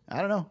 I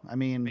don't know. I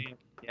mean,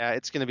 yeah,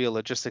 it's going to be a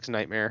logistics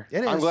nightmare.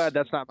 I'm glad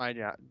that's not my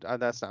job.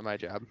 That's not my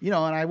job. And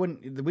I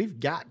wouldn't. We've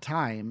got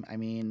time. I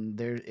mean,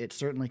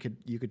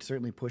 you could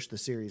certainly push the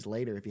series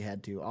later if you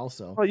had to.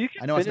 Also,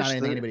 I know it's not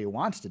anything anybody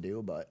wants to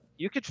do, but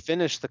you could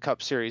finish the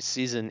Cup Series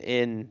season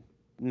in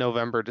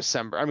November,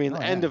 December. I mean,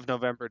 end of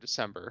November,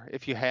 December,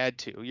 if you had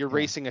to. You're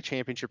racing a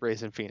championship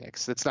race in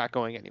Phoenix. That's not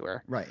going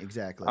anywhere. Right,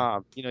 exactly.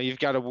 You've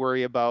got to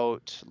worry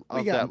about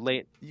that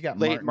late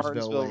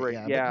Martinsville race.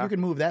 Yeah. But you can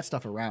move that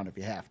stuff around if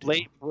you have to.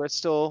 Late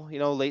Bristol,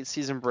 late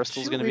season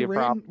Bristol's going to be a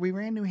problem. We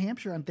ran New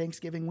Hampshire on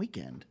Thanksgiving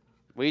weekend.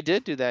 We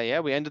did do that, yeah.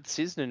 We ended the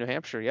season in New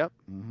Hampshire, yep.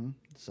 Mm-hmm.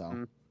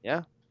 So.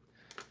 Yeah.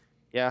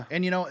 Yeah.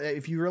 And,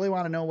 if you really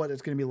want to know what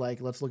it's going to be like,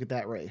 let's look at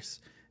that race.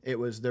 There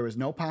was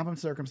no pomp and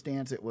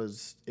circumstance. It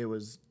was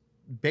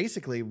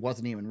basically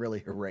wasn't even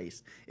really a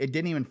race. It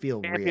didn't even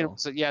feel real.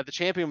 So the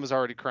champion was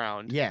already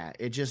crowned. Yeah,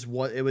 it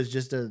was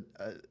just an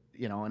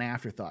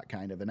afterthought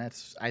kind of, and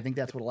I think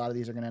that's what a lot of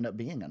these are going to end up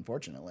being,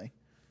 unfortunately.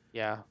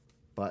 Yeah.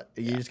 But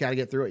you just got to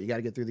get through it. You got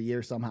to get through the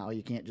year somehow.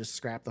 You can't just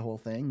scrap the whole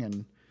thing.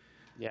 And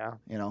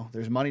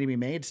there's money to be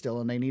made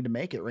still, and they need to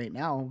make it right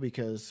now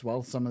because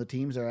some of the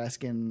teams are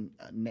asking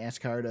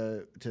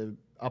NASCAR to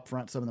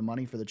upfront some of the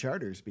money for the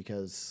charters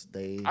because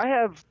they. I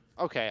have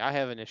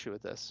an issue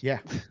with this. Yeah.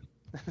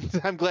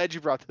 I'm glad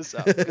you brought this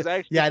up because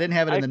I didn't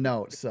have it in the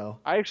notes, so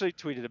I actually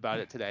tweeted about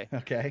it today.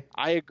 Okay.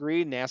 I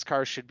agree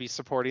NASCAR should be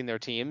supporting their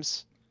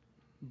teams,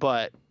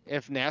 but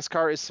if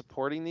NASCAR is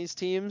supporting these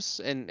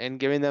teams and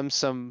giving them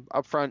some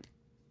upfront,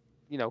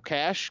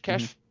 cash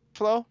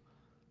flow,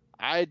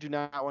 I do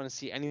not want to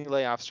see any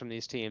layoffs from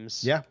these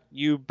teams. Yeah.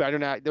 You better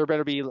not. There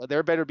better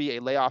be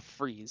a layoff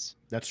freeze.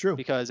 That's true.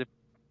 Because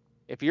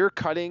if you're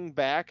cutting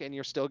back and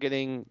you're still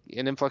getting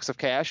an influx of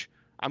cash,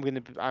 I'm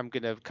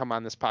gonna come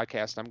on this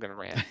podcast and I'm gonna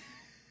rant.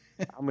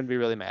 I'm gonna be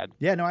really mad.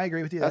 Yeah, no, I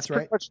agree with you. That's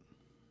right.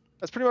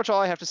 That's pretty much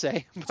all I have to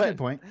say. That's a good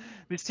point.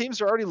 These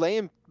teams are already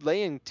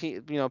laying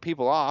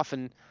people off,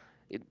 and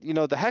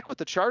the heck with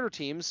the charter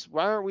teams.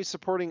 Why aren't we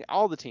supporting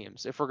all the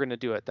teams if we're gonna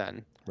do it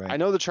then? Right. I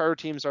know the charter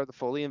teams are the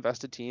fully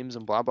invested teams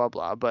and blah blah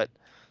blah, but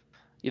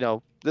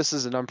this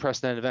is an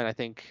unprecedented event. I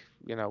think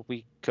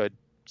we could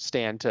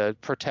stand to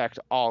protect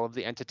all of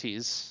the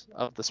entities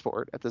of the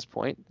sport at this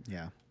point.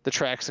 Yeah. The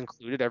tracks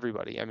included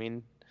everybody. I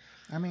mean,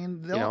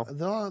 they'll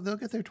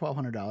get their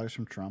 $1,200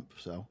 from Trump.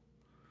 So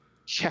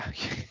yeah,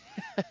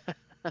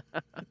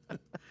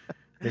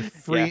 they're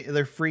free. Yeah.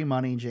 They're free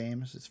money,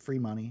 James. It's free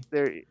money.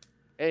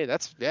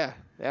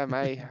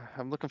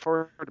 I'm looking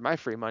forward to my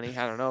free money.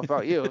 I don't know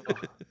about you.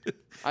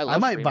 I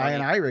might buy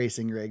an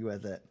iRacing rig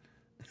with it.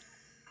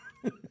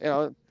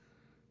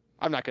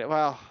 I'm not gonna.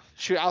 Well,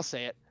 shoot, I'll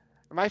say it.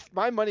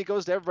 My money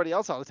goes to everybody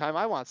else all the time.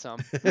 I want some.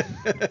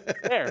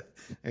 There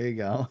you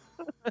go.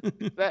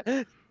 If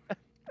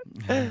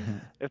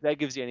that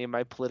gives you any of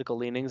my political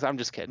leanings, I'm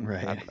just kidding.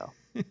 Right. I don't know.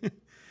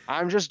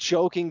 I'm just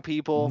joking,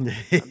 people.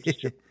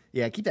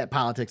 Yeah, keep that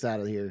politics out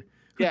of here.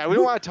 Yeah, we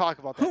don't want to talk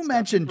about that. Who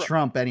mentioned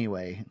Trump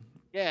anyway?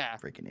 Yeah.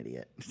 Freaking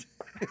idiot.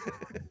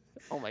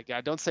 Oh my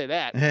God, don't say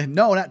that.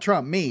 No, not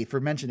Trump. Me for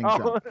mentioning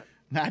Trump.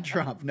 Not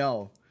Trump.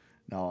 No,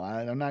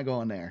 I'm not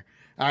going there.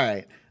 All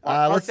right.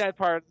 Let's that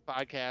part of the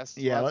podcast.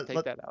 Yeah, let's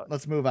take that out.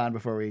 Let's move on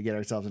before we get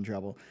ourselves in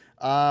trouble.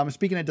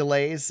 Speaking of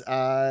delays,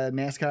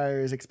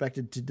 NASCAR is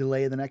expected to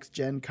delay the next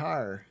gen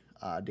car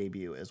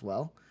debut as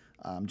well.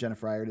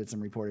 Jennifer Fryer did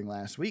some reporting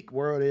last week.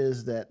 Word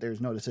is that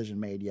there's no decision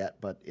made yet,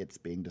 but it's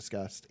being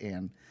discussed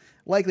and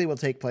likely will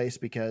take place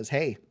because,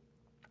 hey,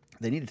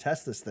 they need to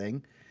test this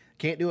thing.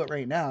 Can't do it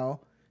right now.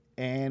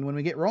 And when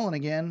we get rolling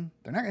again,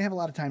 they're not going to have a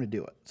lot of time to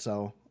do it.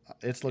 So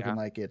it's looking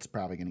like it's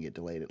probably going to get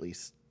delayed at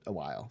least a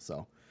while.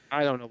 So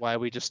I don't know why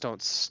we just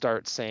don't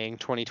start saying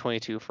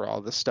 2022 for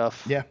all this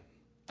stuff. Yeah.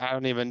 I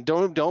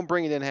don't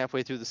bring it in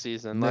halfway through the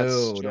season.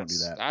 No, don't do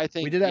that. I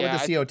think we did that yeah,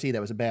 with the COT.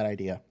 That was a bad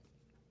idea.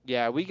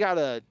 yeah, we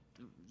gotta,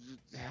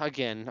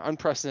 again,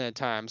 unprecedented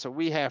time, so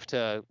we have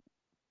to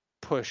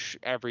push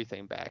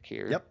everything back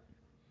here. Yep.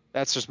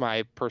 That's just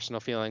my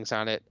personal feelings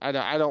on it. I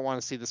don't want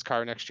to see this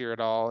car next year at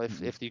all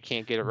if you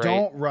can't get it right.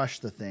 Don't rush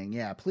the thing.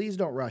 Yeah, please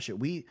don't rush it.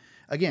 We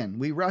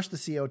rushed the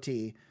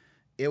COT.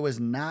 It was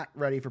not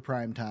ready for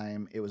prime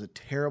time. It was a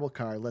terrible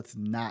car. Let's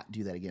not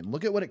do that again.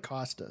 Look at what it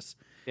cost us.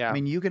 Yeah. I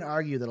mean, you can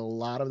argue that a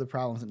lot of the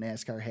problems that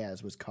NASCAR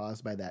has was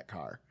caused by that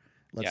car.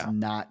 Let's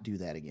not do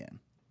that again.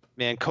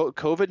 Man,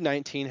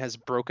 COVID-19 has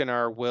broken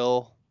our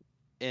will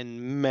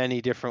in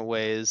many different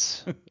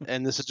ways,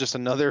 and this is just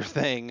another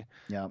thing.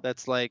 Yeah.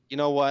 That's like, you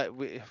know what?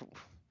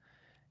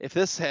 If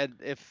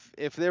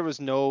there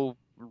was no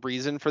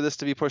reason for this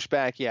to be pushed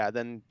back,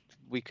 then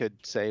we could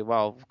say,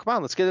 well, come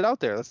on, let's get it out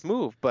there, let's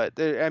move. But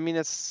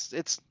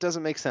it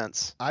doesn't make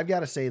sense. I've got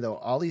to say though,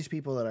 all these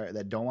people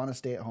that don't want to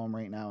stay at home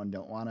right now and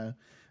don't want to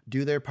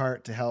do their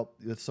part to help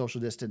with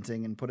social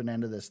distancing and put an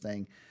end to this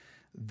thing,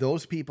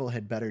 those people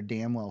had better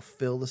damn well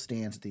fill the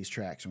stands at these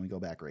tracks when we go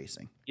back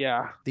racing.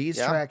 Yeah. These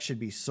tracks should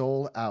be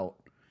sold out.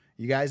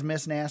 You guys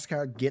miss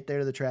NASCAR, get there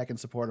to the track and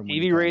support them.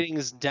 TV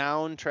ratings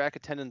down, track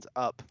attendance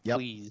up,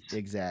 please.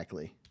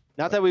 Exactly.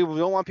 Not that we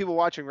don't want people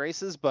watching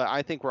races, but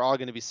I think we're all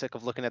going to be sick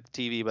of looking at the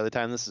TV by the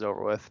time this is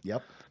over with.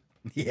 Yep.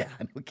 Yeah,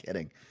 no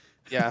kidding.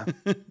 Yeah.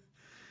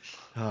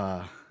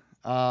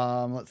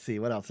 Let's see.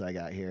 What else I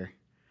got here?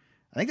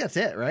 I think that's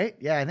it, right?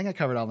 Yeah, I think I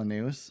covered all the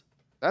news.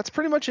 That's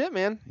pretty much it,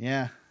 man.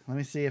 Yeah. Let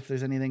me see if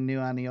there's anything new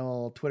on the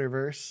old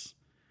Twitterverse.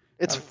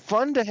 It's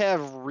fun to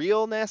have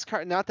real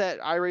NASCAR. Not that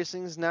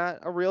iRacing's not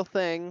a real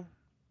thing.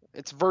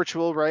 It's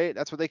virtual, right?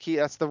 That's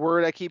the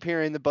word I keep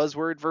hearing, the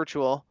buzzword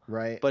virtual.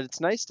 Right. But it's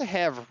nice to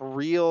have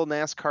real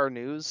NASCAR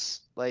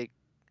news like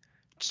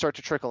start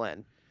to trickle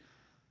in.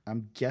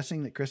 I'm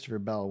guessing that Christopher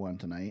Bell won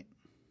tonight.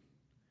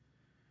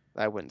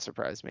 That wouldn't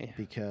surprise me.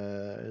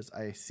 Because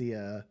I see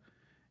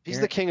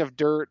he's the king of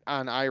dirt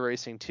on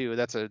iRacing too.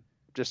 That's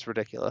just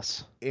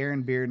ridiculous.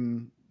 Aaron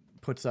Bearden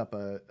puts up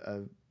a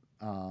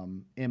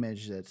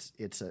image it's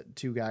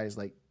two guys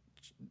like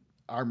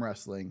arm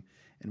wrestling,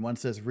 and one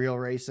says real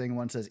racing,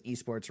 one says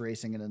esports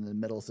racing, and in the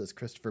middle says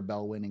Christopher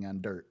Bell winning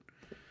on dirt.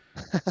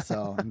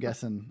 So I'm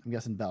guessing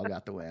Bell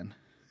got the win.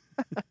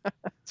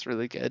 It's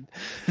really good.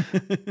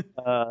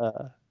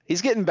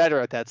 He's getting better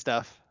at that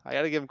stuff. I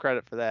got to give him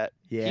credit for that.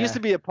 Yeah. He used to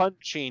be a punt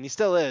machine. He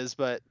still is,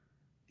 but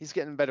he's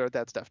getting better at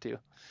that stuff too.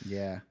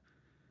 Yeah.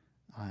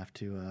 I'll have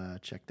to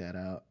check that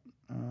out.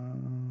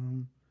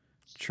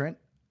 Trent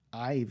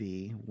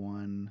Ivy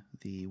won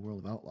the World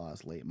of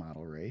Outlaws late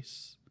model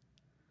race.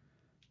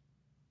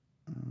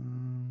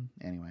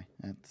 Anyway,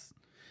 that's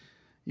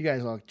you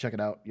guys all check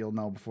it out. You'll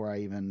know before I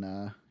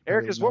even.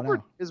 Eric, is what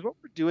we're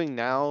doing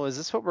now? Is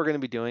this what we're going to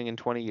be doing in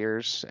 20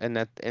 years, and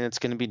it's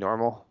going to be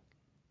normal?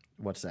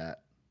 What's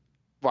that?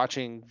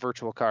 Watching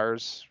virtual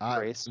cars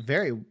race.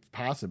 Very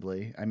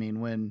possibly. I mean,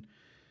 when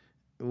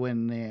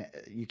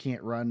you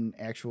can't run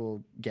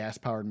actual gas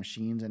powered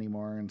machines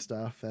anymore and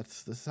stuff,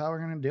 this is how we're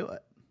going to do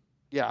it.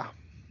 Yeah,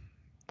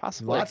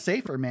 possibly. A lot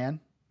safer, man.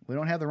 We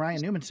don't have the Ryan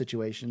Newman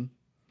situation.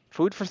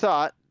 Food for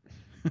thought.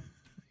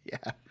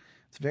 Yeah,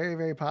 it's very,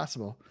 very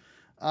possible.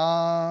 We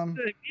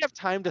have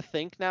time to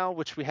think now,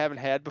 which we haven't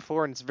had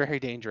before, and it's very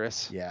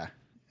dangerous. Yeah,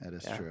 that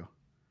is true.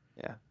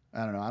 Yeah.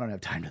 I don't know. I don't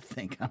have time to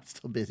think. I'm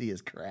still busy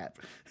as crap.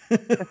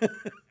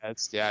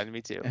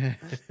 Me too.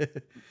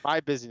 My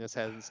busyness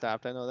hasn't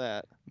stopped. I know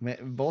that.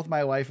 Both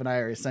my wife and I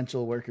are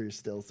essential workers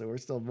still, so we're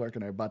still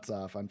working our butts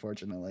off.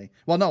 Unfortunately,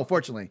 well, no,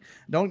 fortunately,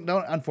 don't.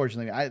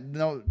 Unfortunately,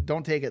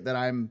 don't take it that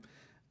I'm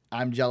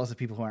jealous of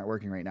people who aren't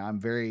working right now. I'm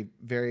very,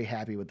 very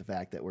happy with the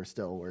fact that we're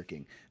still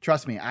working.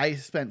 Trust me, I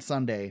spent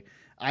Sunday.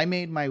 I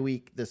made my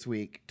week this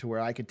week to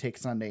where I could take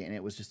Sunday and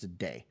it was just a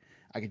day.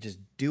 I could just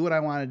do what I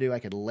want to do. I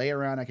could lay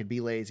around. I could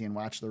be lazy and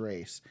watch the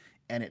race.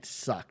 And it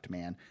sucked,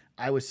 man.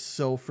 I was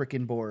so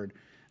freaking bored.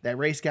 That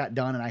race got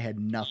done and I had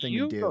nothing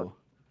to do.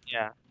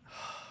 Yeah.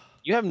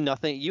 You have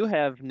nothing. You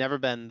have never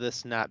been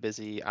this not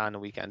busy on a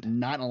weekend.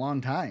 Not in a long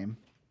time.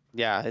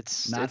 Yeah.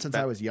 Since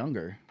I was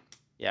younger.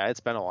 Yeah,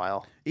 it's been a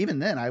while. Even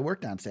then, I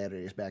worked on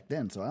Saturdays back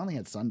then, so I only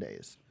had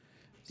Sundays.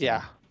 So.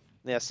 Yeah.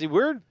 Yeah, see,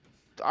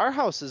 our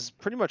house is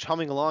pretty much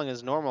humming along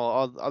as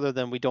normal, other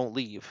than we don't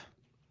leave.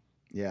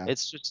 Yeah.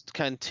 It's just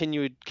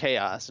continued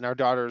chaos, and our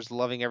daughter's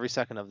loving every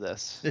second of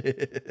this.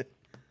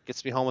 Gets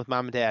to be home with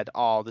mom and dad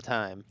all the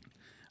time.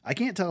 I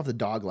can't tell if the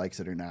dog likes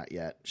it or not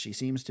yet. She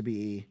seems to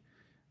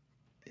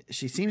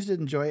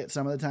enjoy it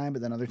some of the time,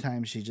 but then other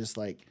times she just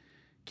like,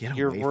 get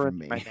away from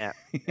me. My nap.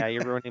 Yeah,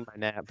 you're ruining my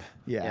nap.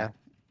 Yeah.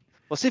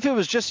 Well, see, if it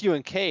was just you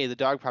and Kay, the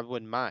dog probably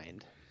wouldn't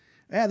mind.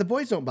 Yeah, the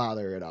boys don't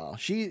bother her at all.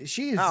 She's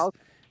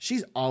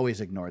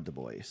always ignored the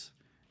boys.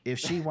 If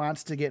she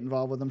wants to get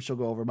involved with them, she'll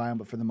go over by them,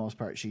 but for the most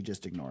part, she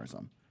just ignores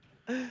them.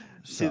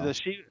 So.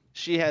 See,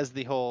 she has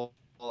the whole,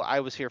 I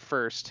was here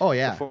first. Oh,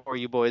 yeah. Before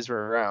you boys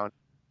were around.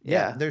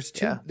 Yeah, there's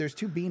two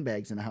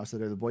beanbags in the house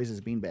that are the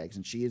boys' beanbags,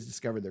 and she has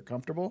discovered they're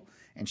comfortable,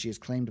 and she has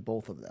claimed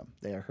both of them.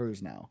 They are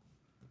hers now.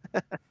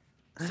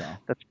 So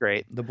That's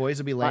great. the boys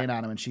will be laying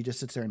on him, and she just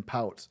sits there and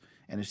pouts.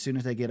 And as soon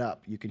as they get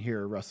up, you can hear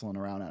her rustling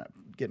around on it,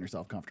 getting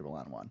herself comfortable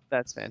on one.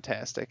 That's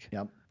fantastic.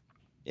 Yep.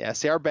 Yeah,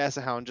 see, our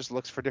Basset Hound just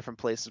looks for different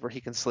places where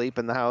he can sleep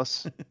in the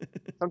house.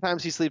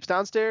 Sometimes he sleeps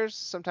downstairs,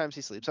 sometimes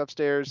he sleeps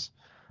upstairs.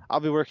 I'll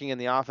be working in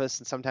the office,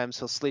 and sometimes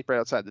he'll sleep right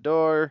outside the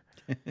door.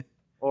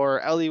 Or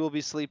Ellie will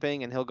be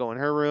sleeping, and he'll go in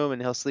her room,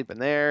 and he'll sleep in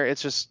there.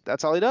 It's just,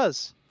 that's all he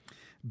does.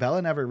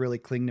 Bella never really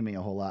clinged to me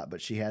a whole lot, but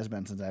she has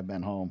been since I've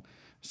been home.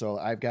 So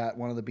I've got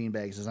one of the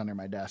beanbags is under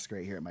my desk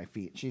right here at my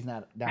feet. She's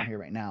not down here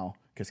right now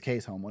because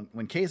Kay's home.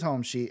 When Kay's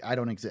home, I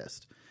don't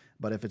exist.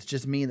 But if it's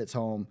just me that's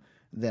home,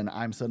 then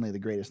I'm suddenly the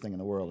greatest thing in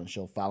the world, and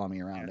she'll follow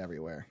me around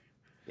everywhere.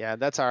 Yeah,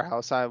 that's our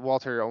house.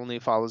 Walter only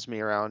follows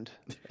me around,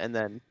 and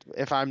then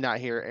if I'm not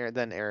here,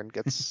 then Aaron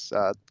gets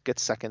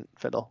second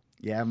fiddle.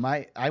 Yeah,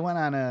 I went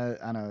on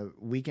a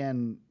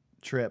weekend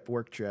trip,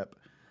 work trip,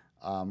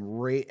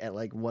 right at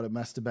like what it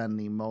must have been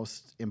the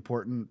most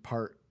important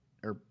part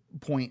or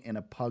point in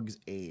a pug's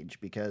age,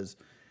 because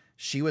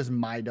she was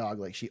my dog.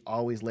 Like, she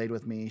always laid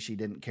with me. She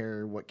didn't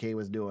care what Kay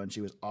was doing.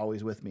 She was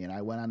always with me. And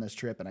I went on this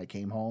trip and I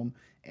came home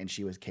and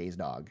she was Kay's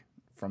dog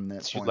from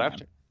that She point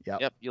left on. her.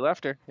 Yep. You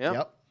left her.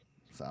 Yep.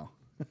 So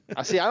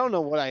I see. I don't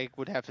know what I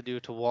would have to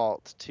do to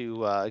Walt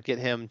to get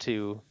him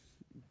to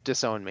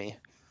disown me.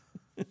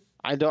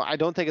 I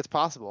don't think it's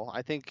possible.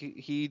 I think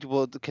he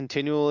will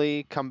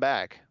continually come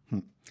back.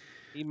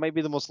 He might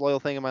be the most loyal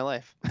thing in my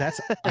life.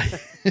 That's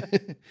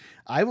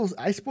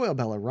I spoil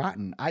Bella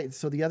rotten.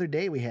 So the other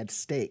day we had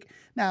steak.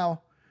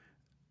 Now,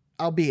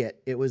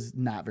 albeit it was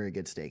not very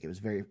good steak.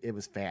 It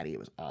was fatty. It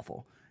was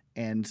awful.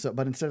 And so,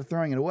 but instead of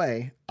throwing it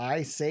away,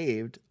 I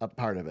saved a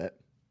part of it,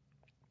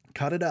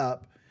 cut it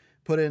up,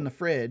 put it in the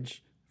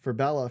fridge for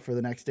Bella for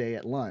the next day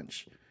at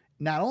lunch.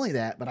 Not only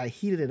that, but I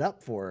heated it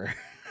up for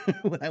her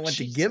when I went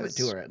to give it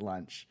to her at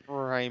lunch.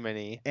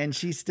 Criminy. And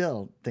she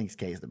still thinks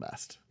Kay's the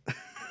best.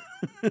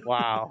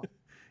 Wow.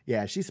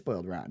 Yeah, she's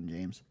spoiled rotten,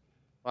 James.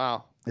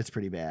 Wow. It's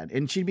pretty bad.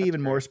 And she'd be even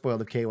more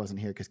spoiled if Kay wasn't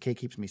here, because Kay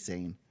keeps me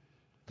sane.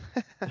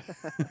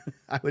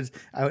 I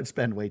would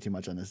spend way too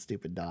much on this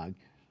stupid dog.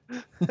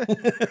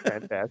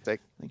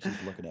 Fantastic. I think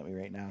she's looking at me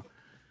right now.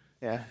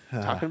 Yeah.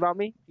 Talking about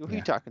me? Who are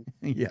you talking?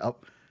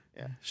 Yep.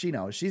 Yeah. She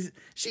knows.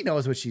 She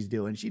knows what she's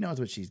doing. She knows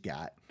what she's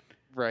got.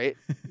 Right.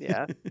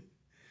 Yeah.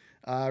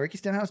 Ricky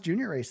Stenhouse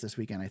Jr. raced this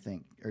weekend, I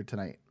think, or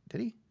tonight.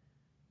 Did he?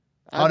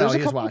 Oh, no,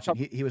 he was watching.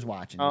 He was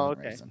watching. He Oh, wasn't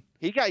okay. racing.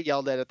 He got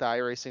yelled at the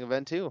iRacing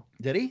event too.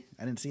 Did he?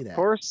 I didn't see that. Of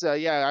course,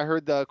 yeah, I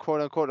heard the quote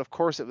unquote. Of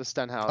course, it was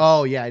Stenhouse.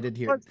 Oh yeah, I did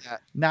hear. What's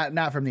that?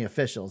 Not from the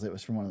officials. It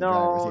was from one of the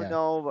drivers. Yeah.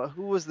 No. But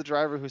who was the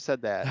driver who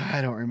said that?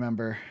 I don't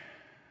remember.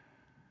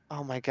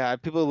 Oh my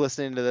God! People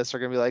listening to this are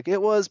gonna be like,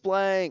 "It was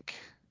blank,"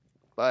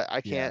 but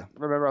I can't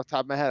remember off the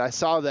top of my head. I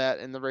saw that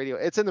in the radio.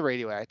 It's in the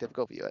Radioactive.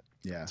 Go view it.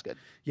 Yeah, it's good.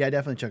 Yeah,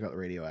 definitely check out the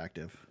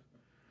Radioactive.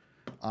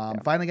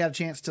 Finally got a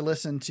chance to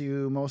listen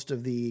to most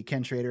of the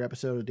Ken Schrader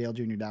episode of Dale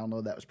Jr.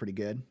 Download. That was pretty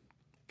good.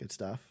 Good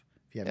stuff.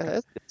 If you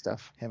that's good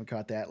stuff. Haven't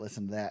caught that,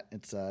 listen to that.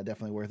 It's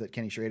definitely worth it.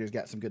 Kenny Schrader's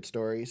got some good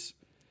stories.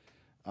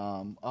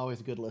 Always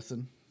a good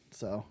listen.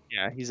 So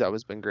yeah, he's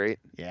always been great.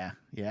 Yeah.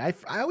 I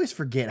always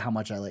forget how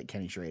much I like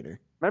Kenny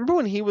Schrader. Remember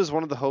when he was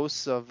one of the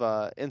hosts of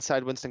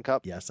Inside Winston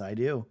Cup? Yes, I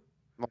do.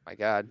 Oh my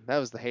God, that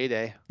was the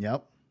heyday.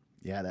 Yep.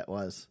 Yeah, that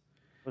was.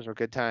 Those were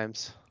good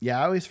times. Yeah,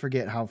 I always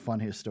forget how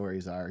fun his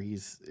stories are.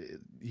 He's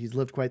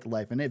lived quite the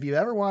life. And if you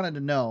ever wanted to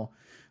know,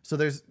 so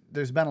there's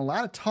been a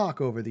lot of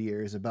talk over the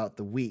years about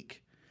the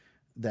week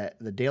that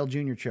the Dale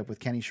Jr. trip with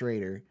Kenny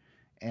Schrader,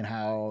 and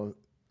how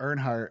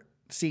Earnhardt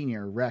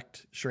Sr.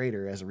 wrecked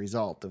Schrader as a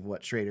result of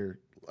what Schrader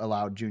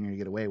allowed Jr. to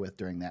get away with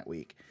during that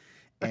week.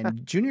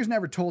 And Jr.'s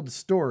never told the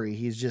story.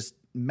 He's just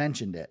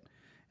mentioned it.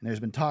 And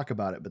there's been talk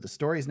about it, but the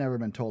story's never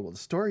been told. Well, the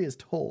story is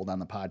told on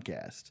the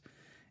podcast.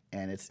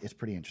 And it's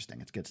pretty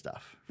interesting. It's good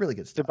stuff. Really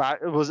good stuff.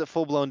 Was it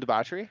full-blown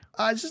debauchery?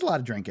 It's just a lot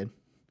of drinking.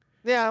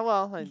 Yeah,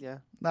 well, yeah.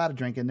 A lot of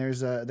drinking. There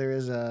is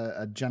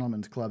a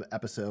gentleman's club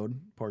episode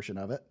portion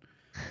of it.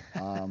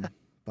 I'm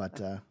not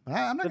the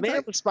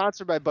man was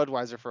sponsored by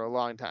Budweiser for a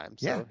long time,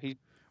 so he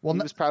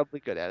was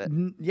probably good at it.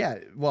 Yeah,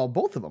 well,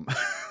 both of them.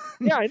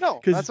 Yeah, I know.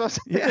 That's what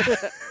I'm saying.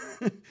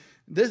 Yeah.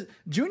 This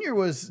Junior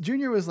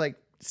was like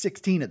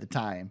 16 at the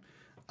time.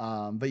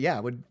 But yeah,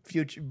 would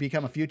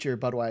become a future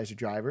Budweiser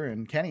driver,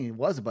 and Kenny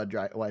was a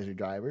Budweiser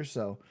driver.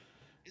 So,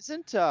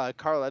 isn't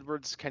Carl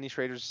Edwards Kenny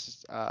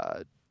Schrader's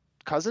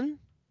cousin?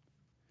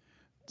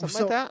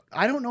 Something like that.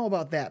 I don't know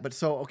about that, but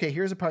okay.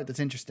 Here's a part that's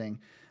interesting.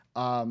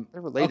 They're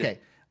related. Okay,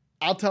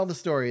 I'll tell the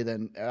story.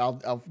 Then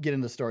I'll get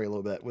into the story a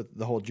little bit with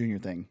the whole Junior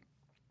thing.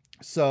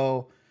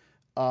 So,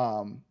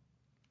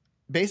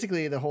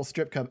 basically, the whole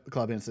strip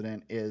club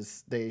incident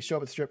is they show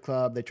up at the strip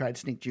club. They try to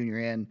sneak Junior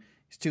in.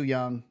 He's too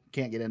young,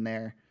 can't get in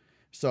there.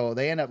 So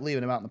they end up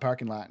leaving him out in the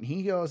parking lot, and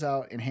he goes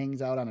out and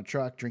hangs out on a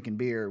truck drinking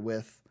beer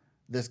with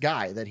this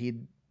guy that he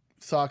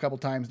saw a couple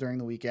times during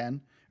the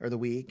weekend or the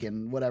week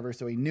and whatever.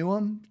 So he knew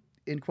him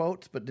in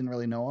quotes, but didn't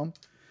really know him.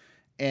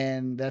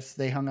 And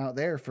they hung out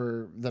there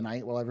for the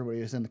night while everybody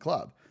was in the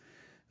club.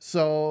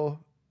 So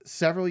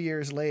several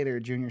years later,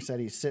 Junior said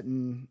he's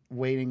sitting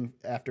waiting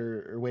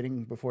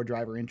before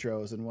driver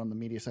intros in one of the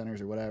media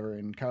centers or whatever,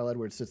 and Carl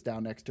Edwards sits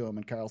down next to him,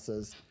 and Carl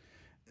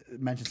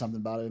mentions something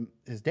about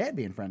his dad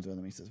being friends with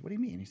him. He says, "What do you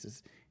mean?" He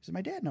says,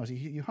 "My dad knows.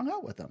 You hung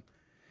out with him."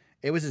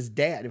 It was his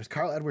dad. It was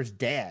Carl Edwards'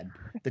 dad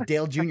that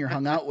Dale Jr.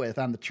 hung out with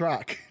on the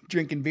truck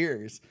drinking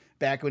beers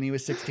back when he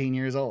was 16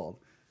 years old.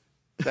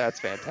 That's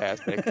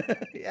fantastic.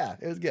 Yeah,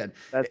 it was good.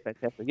 That's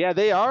fantastic. Yeah,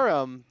 they are.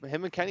 Him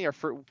and Kenny are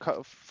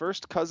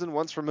first cousin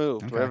once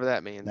removed, Okay. whatever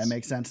that means. That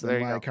makes sense.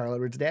 Then why Carl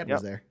Edwards' dad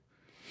was there.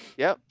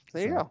 Yep.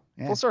 There you go.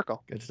 Yeah, full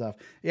circle. Good stuff.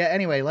 Yeah.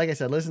 Anyway, like I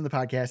said, listen to the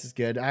podcast. It's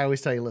good. I always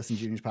tell you, listen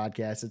to Junior's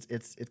podcast.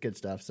 It's good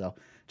stuff. So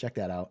check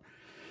that out.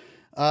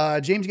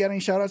 James, you got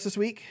any shout outs this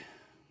week?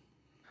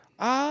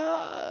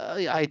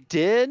 I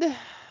did.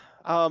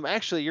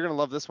 Actually, you're gonna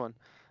love this one.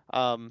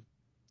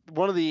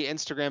 One of the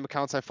Instagram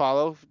accounts I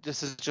follow.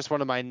 This is just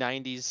one of my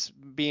 '90s,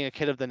 being a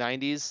kid of the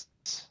 '90s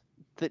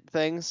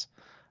things.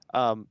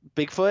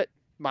 Bigfoot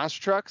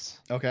monster trucks.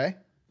 Okay.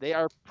 They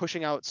are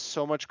pushing out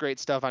so much great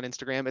stuff on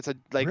Instagram. It's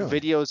Really?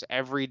 videos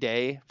every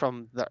day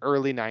from the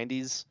early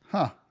 '90s.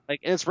 Huh. And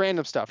it's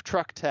random stuff,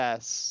 truck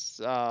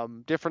tests,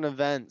 different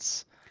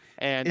events.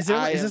 And Is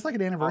this like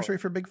an anniversary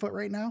for Bigfoot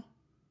right now?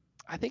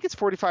 I think it's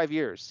 45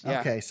 years.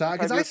 Yeah. Okay, so 45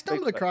 because I years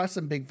stumbled Bigfoot. across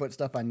some Bigfoot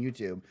stuff on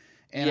YouTube,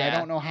 and I Yeah.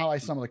 don't know how I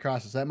stumbled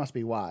across it, so that must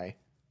be why.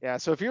 Yeah,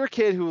 so if you're a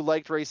kid who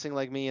liked racing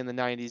like me in the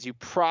 90s, you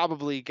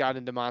probably got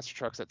into monster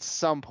trucks at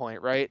some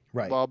point, right?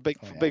 Right. Well, Oh, yeah.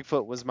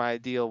 Bigfoot was my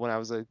deal when I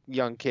was a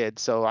young kid,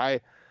 so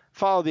I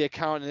followed the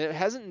account, and it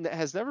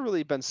has never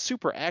really been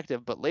super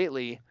active, but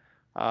lately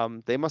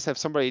they must have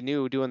somebody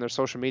new doing their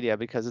social media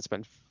because it's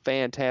been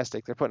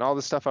fantastic. They're putting all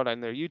this stuff out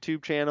on their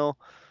YouTube channel.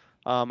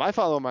 I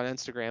follow them on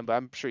Instagram, but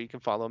I'm sure you can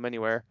follow them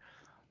anywhere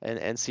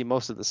and see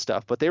most of the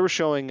stuff. But they were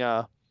showing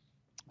a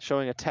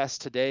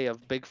test today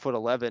of Bigfoot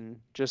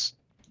 11, just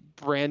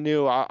brand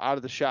new out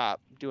of the shop,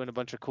 doing a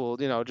bunch of cool,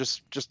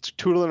 just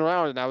tootling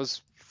around, and I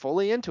was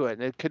fully into it.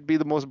 And it could be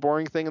the most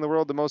boring thing in the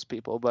world to most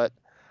people, but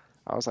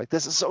I was like,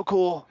 this is so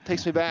cool.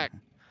 Takes me back.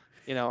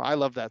 I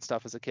love that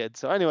stuff as a kid.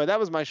 So anyway, that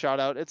was my shout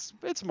out. It's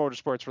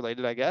motorsports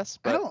related, I guess.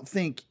 But I don't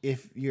think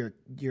if you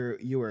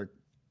were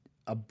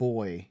a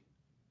boy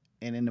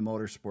and into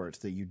motorsports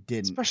that you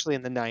especially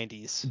in the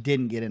 90s.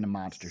 didn't get into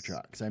monster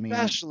trucks. I mean,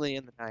 Especially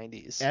in the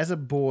 90s. as a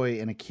boy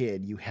and a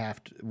kid, you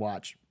have to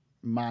watch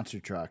monster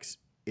trucks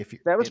if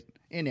you're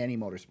in any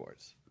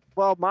motorsports.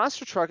 Well,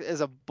 monster truck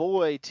as a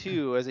boy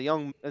too, as a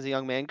young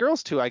man,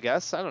 girls too, I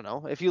guess. I don't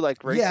know if you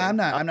like racing. Yeah,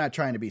 I'm not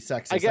trying to be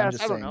sexist. I guess I'm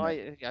just I don't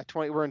saying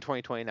know. We're in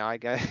 2020 now. I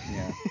guess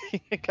Yeah.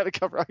 you got to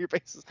cover all your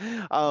bases.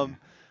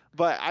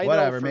 But I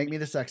whatever. know Make me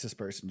the sexist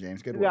person,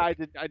 James. Good work.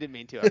 Yeah, I didn't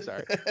mean to. I'm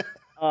sorry.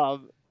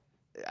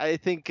 I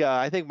think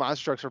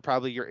monster trucks were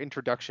probably your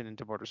introduction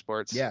into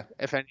motorsports. Yeah.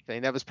 If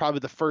anything, that was probably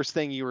the first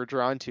thing you were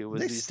drawn to.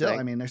 Was these things.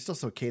 I mean, they're still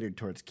so catered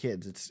towards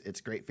kids.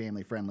 It's great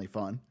family friendly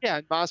fun. Yeah,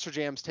 and Monster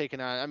Jam's taken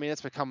on. I mean,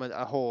 it's become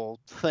a whole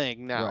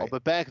thing now. Right.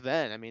 But back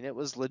then, I mean, it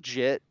was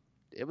legit.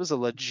 It was a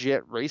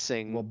legit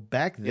racing. Well,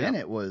 back then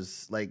it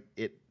was like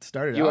it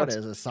started US out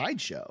as a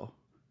sideshow.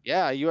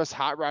 Yeah, U.S.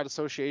 Hot Rod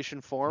Association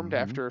formed Mhm.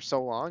 after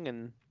so long,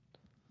 and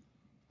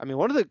I mean,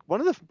 one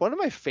of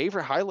my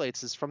favorite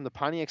highlights is from the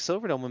Pontiac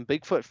Silverdome when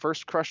Bigfoot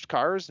first crushed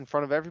cars in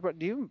front of everybody.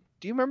 Do you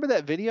remember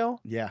that video?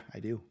 Yeah, I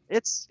do.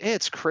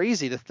 It's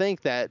crazy to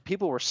think that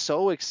people were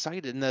so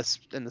excited, and the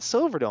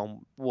Silverdome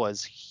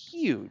was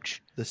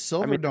huge. The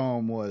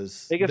Silverdome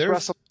was Biggest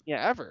WrestleMania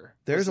ever.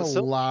 There's was a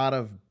the lot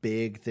of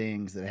big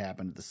things that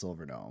happened at the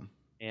Silverdome.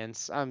 And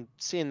I'm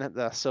seeing the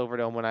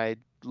Silverdome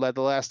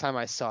the last time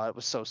I saw it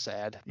was so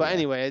sad. But Yeah.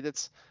 anyway,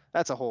 that's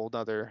a whole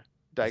nother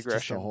digression.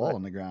 It's just a hole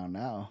in the ground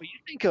now. But you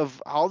think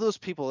of all those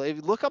people. If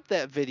you look up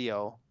that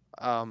video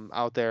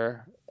out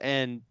there,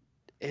 and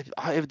if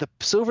the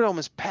Silverdome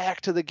is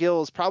packed to the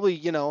gills, probably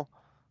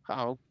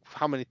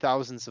how many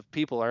thousands of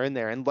people are in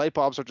there, and light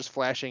bulbs are just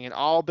flashing, and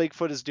all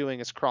Bigfoot is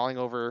doing is crawling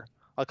over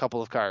a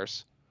couple of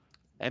cars,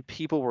 and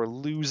people were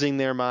losing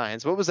their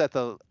minds. What was that?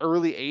 The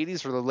early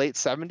 '80s or the late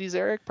 '70s,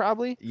 Eric?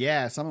 Probably.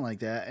 Yeah, something like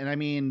that. And I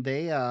mean,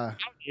 they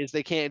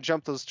They can't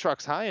jump those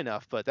trucks high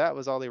enough, but that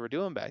was all they were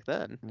doing back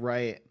then.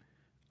 right.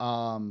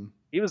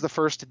 He was the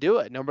first to do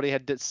it. Nobody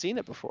had seen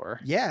it before.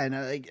 Yeah, and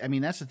I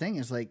mean that's the thing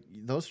is like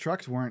those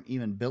trucks weren't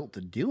even built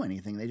to do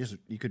anything.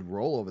 You could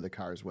roll over the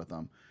cars with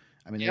them.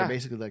 I mean, they were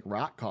basically like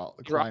rock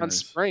climbers. On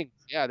springs.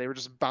 Yeah, they were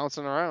just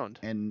bouncing around.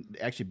 And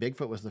actually,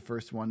 Bigfoot was the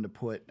first one to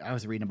put. I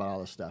was reading about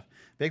all this stuff.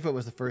 Bigfoot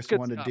was the first good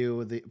one stuff.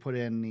 to put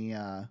in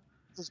the.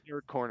 This is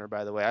nerd corner,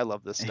 by the way. I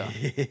love this stuff.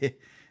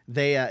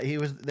 They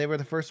were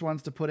the first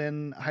ones to put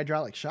in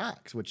hydraulic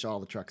shocks, which all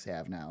the trucks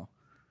have now.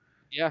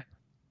 Yeah.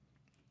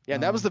 Yeah,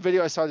 and that was the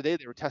video I saw today.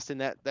 They were testing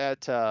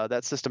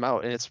that system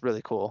out, and it's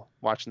really cool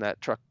watching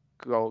that truck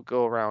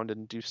go around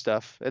and do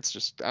stuff. It's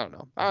just I don't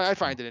know. I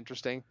find it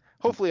interesting.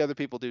 Hopefully, other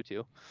people do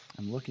too.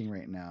 I'm looking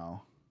right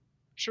now.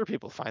 Sure,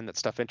 people find that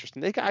stuff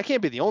interesting. I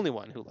can't be the only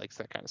one who likes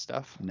that kind of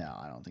stuff. No,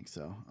 I don't think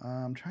so.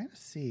 I'm trying to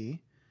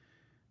see.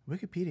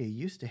 Wikipedia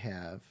used to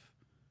have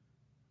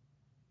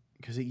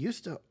because it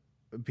used to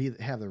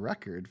have the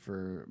record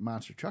for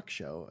Monster Truck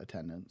Show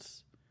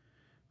attendance.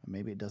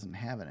 Maybe it doesn't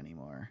have it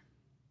anymore.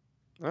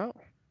 Oh.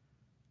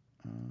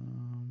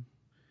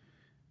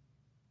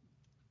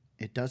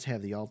 It does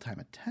have the all-time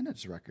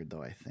attendance record,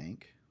 though, I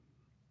think,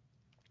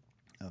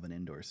 of an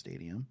indoor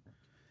stadium.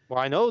 Well,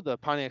 I know the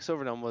Pontiac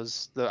Silverdome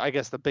was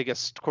the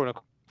biggest quote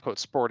unquote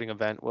sporting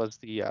event was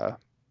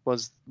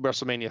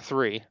WrestleMania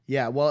 3.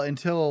 Yeah, well,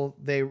 until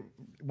they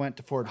went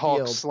to Ford Hulk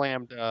Field.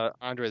 slammed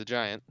Andre the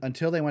Giant.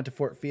 Until they went to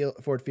Ford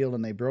Field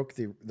and they broke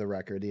the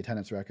record, the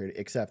attendance record,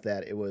 except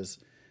that it was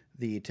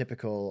the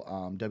typical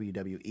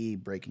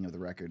WWE breaking of the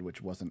record,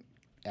 which wasn't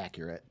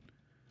accurate.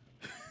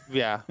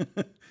 Yeah.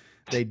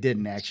 They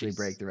didn't actually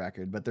break the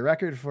record, but the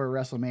record for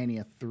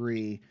WrestleMania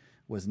 3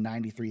 was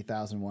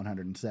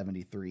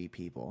 93,173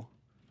 people.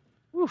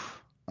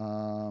 Oof.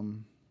 Where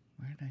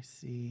did I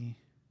see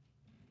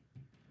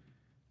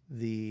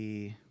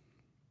I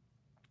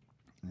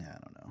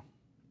don't know.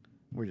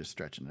 We're just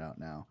stretching it out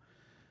now.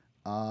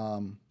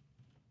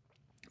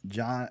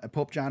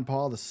 Pope John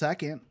Paul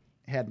II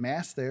had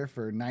mass there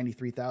for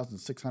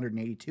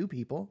 93,682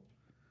 people.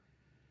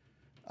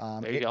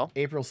 There you go.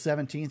 April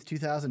 17th,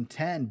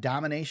 2010,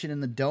 Domination in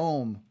the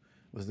Dome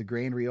was the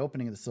grand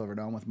reopening of the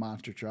Silverdome with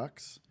monster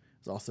trucks. It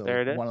was also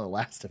one of the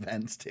last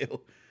events,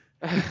 too.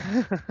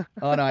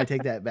 Oh, no, I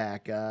take that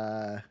back.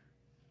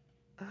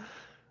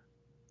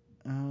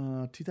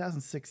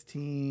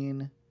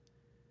 2016.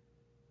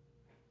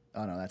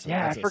 Oh, no, that's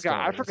I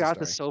forgot. I forgot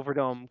the story.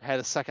 Silverdome had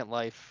a second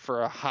life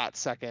for a hot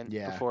second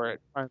before it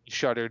finally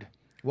shuttered.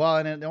 Well,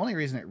 and the only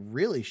reason it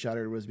really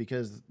shuttered was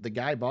because the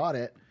guy bought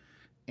it,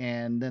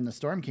 and then the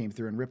storm came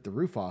through and ripped the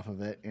roof off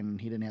of it,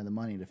 and he didn't have the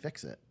money to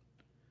fix it.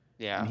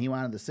 Yeah. And he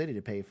wanted the city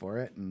to pay for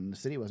it, and the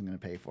city wasn't going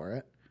to pay for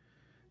it.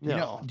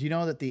 No. Do you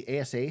know that the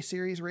ASA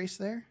series raced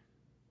there?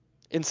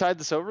 Inside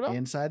the Silverdome?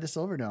 Inside the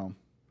Silverdome.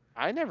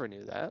 I never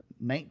knew that.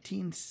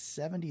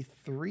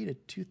 1973 to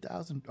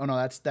 2000. Oh, no,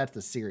 that's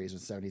the series. It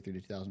was 73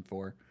 to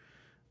 2004.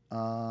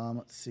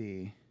 Let's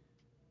see.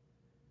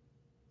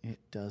 It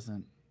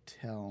doesn't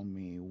tell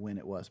me when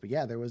it was. But,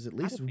 yeah, there was at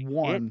least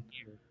one.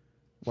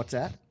 What's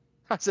that?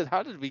 I said,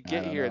 how did we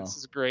get here? This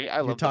is great. I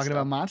love You're talking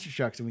about monster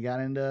trucks, and we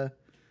got into...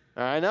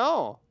 I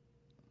know.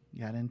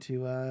 Got into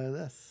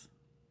this.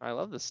 I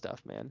love this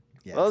stuff, man.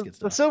 Yeah, well, it's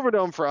good stuff. The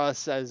Silverdome for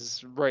us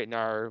is right in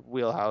our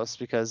wheelhouse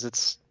because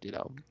it's,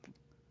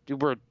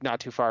 we're not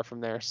too far from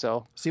there.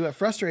 So see, what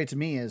frustrates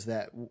me is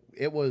that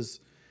it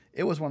was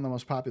one of the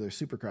most popular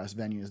Supercross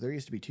venues. There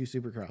used to be 2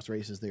 Supercross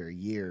races there a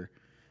year.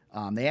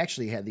 They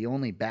actually had the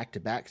only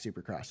back-to-back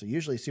Supercross. So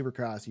usually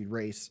Supercross, you'd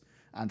race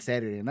on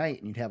Saturday night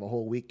and you'd have a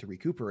whole week to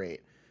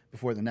recuperate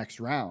before the next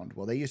round.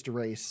 Well, they used to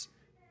race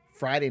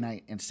Friday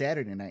night and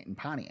Saturday night in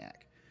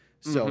Pontiac.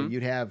 So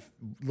you'd have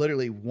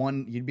literally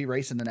you'd be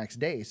racing the next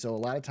day. So a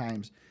lot of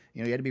times,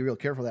 you had to be real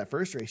careful that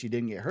first race. You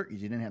didn't get hurt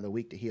because you didn't have the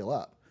week to heal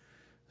up.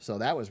 So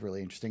that was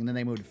really interesting. And then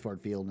they moved to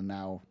Ford Field, and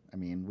now,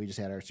 we just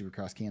had our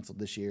Supercross canceled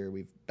this year.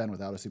 We've been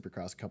without a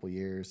Supercross a couple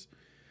years.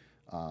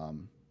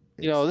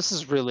 This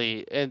is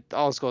really, it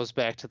always goes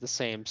back to the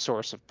same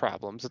source of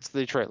problems. It's the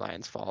Detroit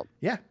Lions' fault.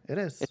 Yeah, it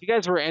is. If you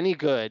guys were any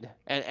good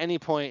at any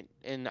point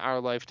in our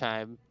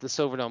lifetime, the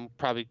Silverdome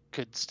probably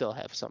could still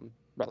have some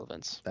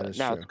relevance. That is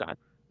now true. It's gone.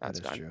 That's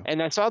gone. True.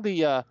 And I saw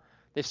they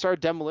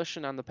started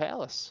demolition on the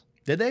Palace.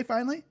 Did they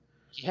finally?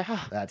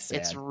 Yeah. That's sad.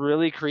 It's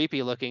really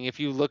creepy looking. If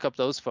you look up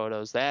those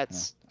photos, I'll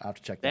have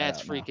to check that out.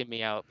 That's freaking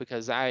me out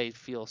because I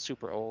feel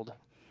super old.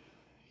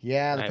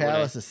 Yeah, the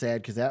Palace is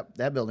sad because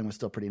that building was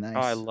still pretty nice. Oh,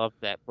 I loved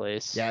that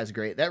place. Yeah, it was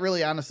great. That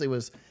really honestly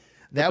was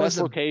the best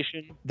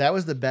location. That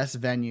was the best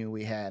venue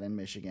we had in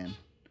Michigan.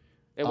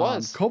 It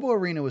was. Cobo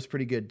Arena was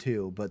pretty good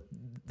too, but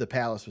the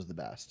Palace was the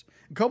best.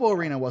 Cobo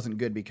Arena wasn't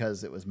good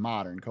because it was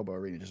modern. Cobo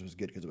Arena just was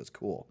good because it was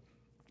cool.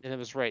 And it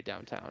was right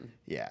downtown.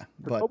 Yeah,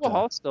 but Cobo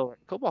Hall's still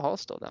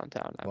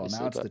downtown. Well,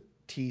 now it's the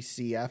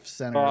TCF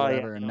Center or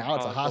whatever, and now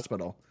it's a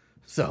hospital.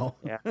 So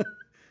yeah,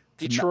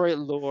 Detroit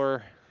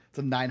lore. It's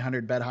a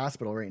 900-bed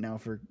hospital right now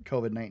for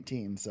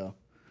COVID-19. So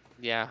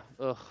yeah,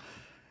 ugh.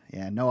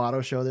 Yeah, no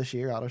auto show this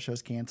year. Auto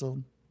show's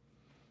canceled.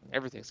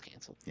 Everything's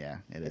canceled. Yeah,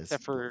 it is.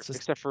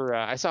 Except for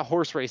I saw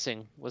horse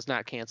racing was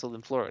not canceled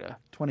in Florida.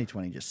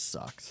 2020 just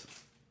sucks.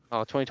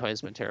 Oh, 2020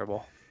 has been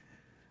terrible.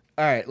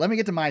 All right, let me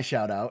get to my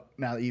shout out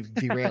now that you've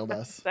derailed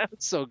us. That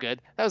was so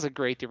good. That was a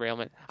great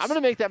derailment. I'm going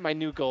to make that my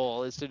new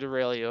goal is to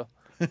derail you.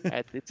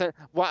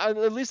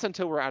 At least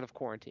until we're out of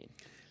quarantine.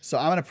 So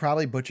I'm going to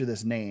probably butcher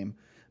this name,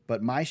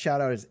 but my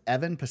shout out is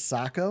Evan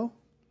Pisacco.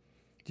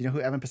 Do you know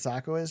who Evan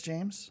Pisacco is,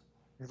 James?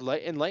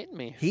 Enlighten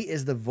me. He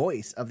is the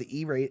voice of the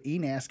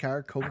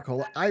NASCAR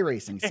Coca-Cola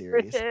iRacing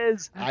series. It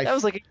is. That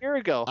was like a year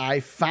ago. I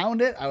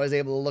found it. I was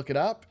able to look it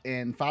up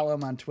and follow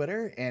him on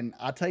Twitter. And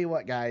I'll tell you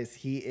what, guys,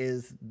 he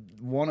is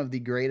one of the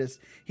greatest.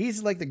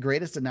 He's like the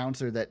greatest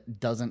announcer that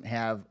doesn't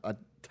have a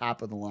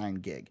top-of-the-line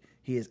gig.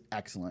 He is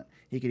excellent.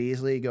 He could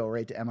easily go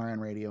right to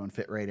MRN radio and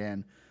fit right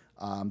in.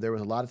 There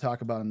was a lot of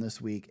talk about him this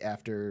week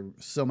after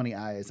so many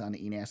eyes on the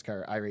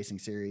NASCAR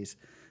iRacing series.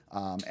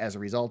 As a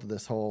result of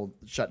this whole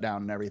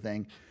shutdown and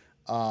everything.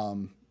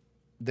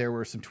 there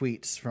were some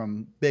tweets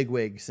from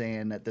bigwigs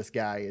saying that this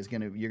guy you're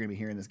gonna be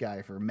hearing this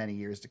guy for many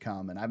years to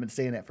come, and I've been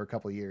saying that for a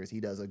couple of years. He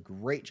does a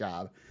great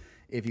job.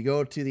 If you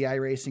go to the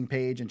iRacing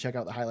page and check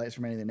out the highlights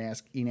from any of the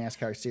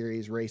NASCAR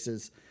series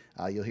races,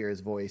 you'll hear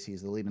his voice.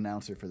 He's the lead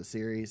announcer for the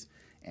series,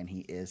 and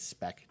he is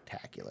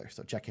spectacular.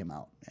 So check him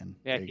out. And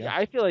Yeah, there you go.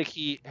 I feel like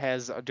he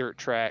has a dirt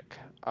track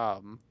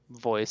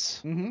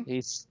voice.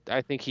 Mm-hmm.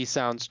 I think he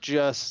sounds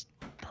just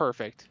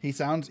perfect. He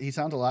sounds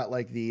a lot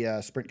like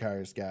the sprint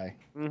cars guy.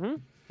 Mm-hmm.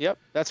 Yep,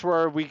 that's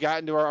where we got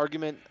into our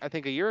argument, I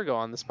think, a year ago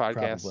on this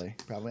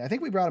podcast. Probably. I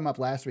think we brought him up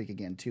last week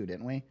again, too,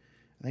 didn't we?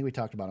 I think we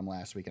talked about him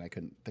last week, and I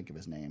couldn't think of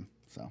his name.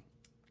 So,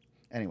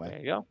 anyway. There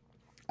you go.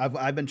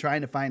 I've been trying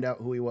to find out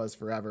who he was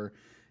forever.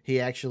 He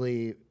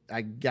actually,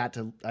 I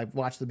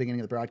watched the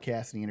beginning of the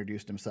broadcast, and he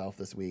introduced himself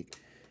this week.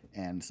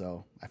 And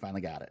so, I finally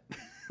got it.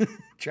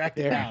 Tracked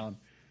it down.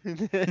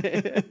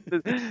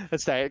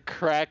 That's that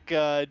crack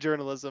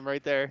journalism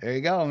right there. There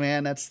you go,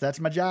 man. That's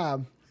my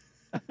job.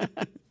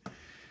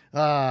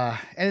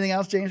 Anything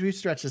else, James? We've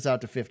stretched this out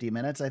to 50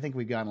 minutes. I think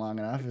we've gone long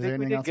enough. Is there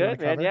anything else you want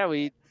to cover?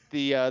 Man.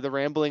 Yeah, the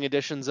rambling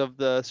editions of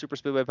the Super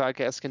Speedway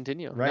podcast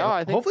continue. Right. No,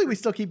 I think hopefully we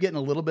still keep getting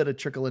a little bit of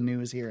trickle of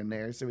news here and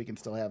there, so we can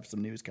still have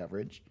some news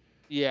coverage.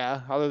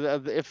 Yeah.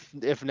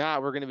 If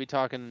not, we're going to be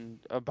talking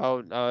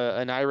about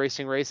an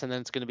iRacing race, and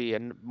then it's going to be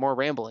more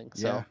rambling.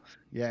 So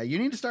yeah. You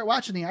need to start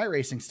watching the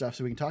iRacing stuff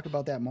so we can talk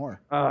about that more.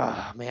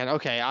 Oh man.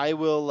 Okay. I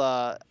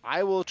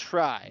will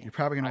try. You're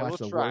probably going to watch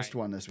the worst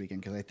one this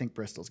weekend because I think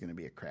Bristol's going to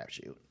be a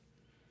crapshoot.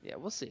 Yeah,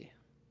 we'll see.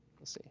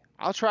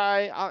 I'll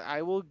try.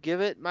 I will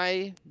give it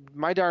my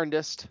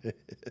darndest.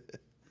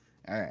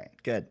 All right,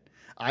 good.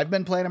 I've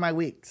been planning my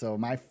week, so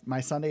my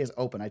Sunday is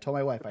open. I told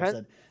my wife, I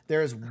said,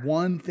 there is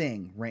one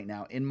thing right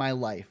now in my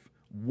life,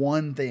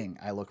 one thing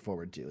I look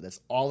forward to. That's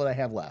all that I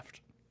have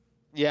left.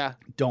 Yeah.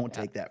 Don't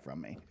take that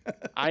from me.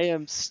 I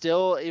am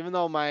still, even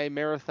though my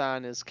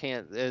marathon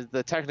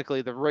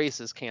technically the race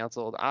is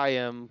canceled, I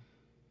am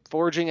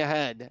forging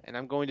ahead, and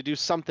I'm going to do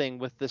something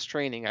with this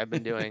training I've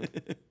been doing.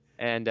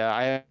 And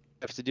I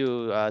have to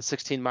do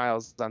 16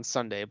 miles on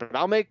Sunday, but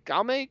I'll try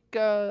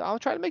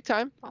to make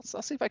time. I'll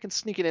see if I can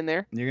sneak it in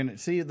there. You're gonna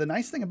see the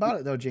nice thing about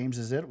it though, James,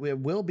 is it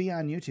will be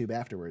on YouTube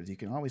afterwards. You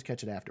can always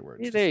catch it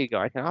afterwards. Yeah, there you go.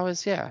 I can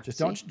always Just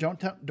don't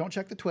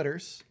check the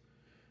Twitters.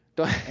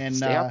 And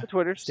stay off the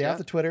Twitters. Stay off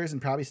the Twitters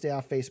and probably stay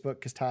off Facebook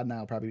because Todd and I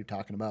will probably be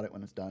talking about it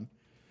when it's done.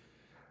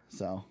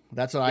 So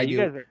that's what I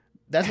do.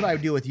 That's what I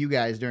do with you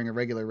guys during a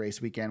regular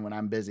race weekend when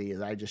I'm busy.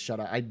 Is I just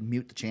I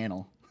mute the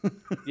channel.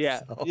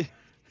 Yeah.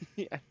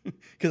 Yeah.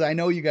 Because I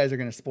know you guys are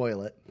going to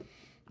spoil it.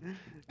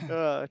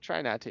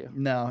 Try not to.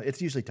 No,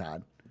 it's usually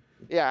Todd.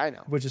 Yeah, I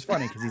know. Which is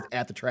funny because he's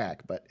at the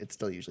track, but it's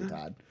still usually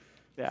Todd.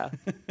 Yeah.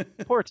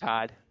 Poor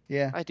Todd.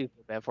 Yeah. I do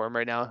feel bad for him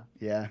right now.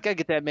 Yeah. Gotta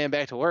get that man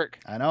back to work.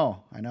 I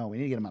know. We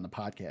need to get him on the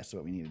podcast. That's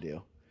what we need to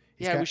do.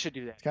 We should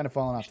do that. He's kind of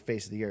falling off the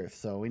face of the earth,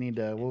 so we need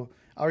to.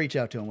 I'll reach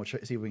out to him. We'll see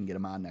if we can get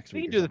him on next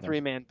week. We can do the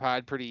 3-man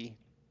pod pretty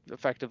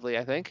effectively,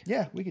 I think.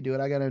 Yeah, we could do it.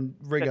 I got to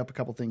rig up a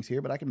couple things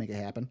here, but I can make it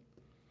happen.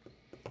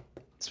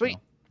 Sweet. So,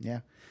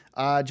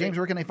 yeah. James,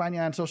 where can they find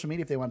you on social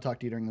media if they want to talk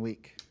to you during the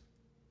week?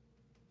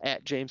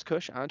 At James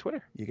Cush on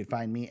Twitter. You can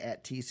find me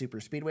at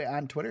TSuperspeedway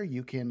on Twitter.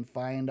 You can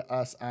find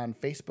us on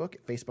Facebook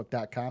at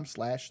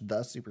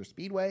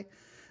facebook.com/thesuperspeedway.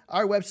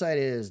 Our website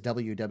is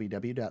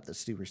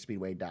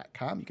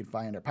www.thesuperspeedway.com. You can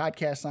find our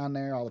podcasts on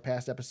there, all the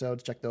past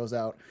episodes. Check those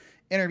out.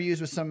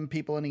 Interviews with some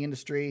people in the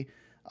industry,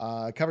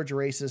 coverage of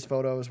races,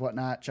 photos,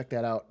 whatnot. Check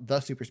that out,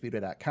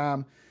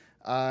 thesuperspeedway.com.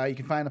 You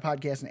can find the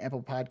podcast on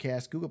Apple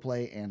Podcasts, Google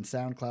Play, and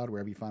SoundCloud,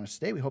 wherever you find us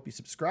today. We hope you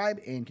subscribe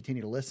and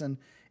continue to listen.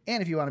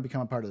 And if you want to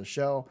become a part of the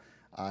show,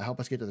 help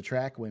us get to the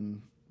track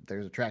when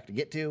there's a track to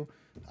get to,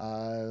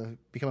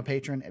 become a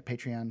patron at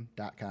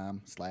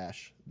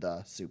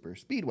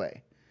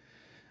patreon.com/thesuperspeedway.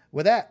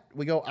 With that,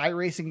 we go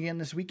iRacing again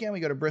this weekend. We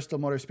go to Bristol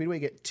Motor Speedway.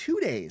 Get 2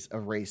 days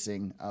of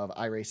racing of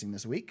iRacing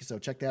this week. So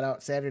check that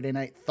out. Saturday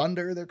Night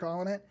Thunder, they're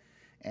calling it.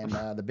 And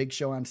the big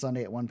show on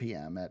Sunday at 1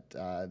 p.m. at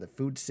the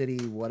Food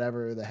City,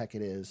 whatever the heck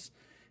it is,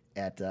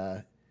 at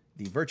the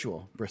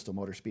virtual Bristol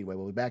Motor Speedway.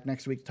 We'll be back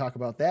next week to talk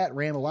about that,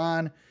 ramble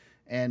on,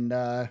 and,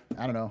 I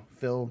don't know,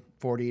 fill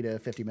 40 to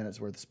 50 minutes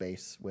worth of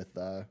space with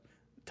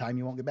time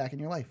you won't get back in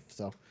your life.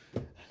 So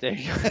there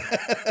you go.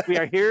 We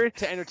are here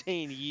to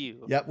entertain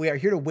you. Yep, we are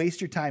here to waste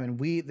your time, and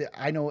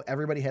I know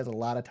everybody has a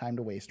lot of time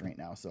to waste right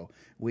now, so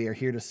we are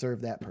here to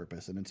serve that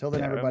purpose. And until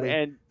then,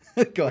 everybody,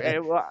 go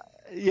ahead.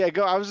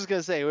 Go. I was just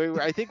gonna say,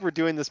 I think we're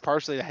doing this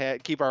partially to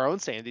keep our own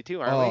sanity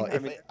too, aren't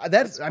we?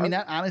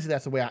 Honestly,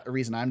 that's the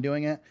reason I'm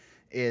doing it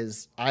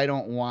is I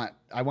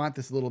want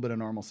this little bit of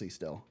normalcy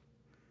still.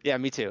 Yeah,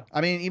 me too.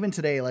 I mean, even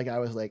today, like I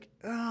was like,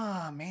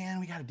 oh man,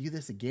 we got to do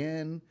this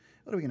again.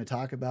 What are we going to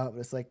talk about? But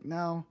it's like,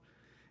 no,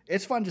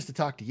 it's fun just to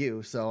talk to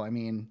you. So, I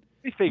mean,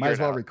 might as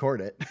well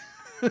record it.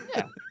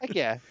 Yeah, heck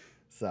yeah.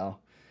 So, all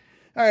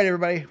right,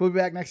 everybody. We'll be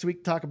back next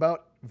week to talk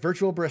about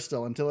virtual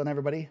Bristol. Until then,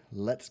 everybody,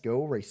 let's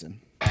go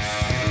racing.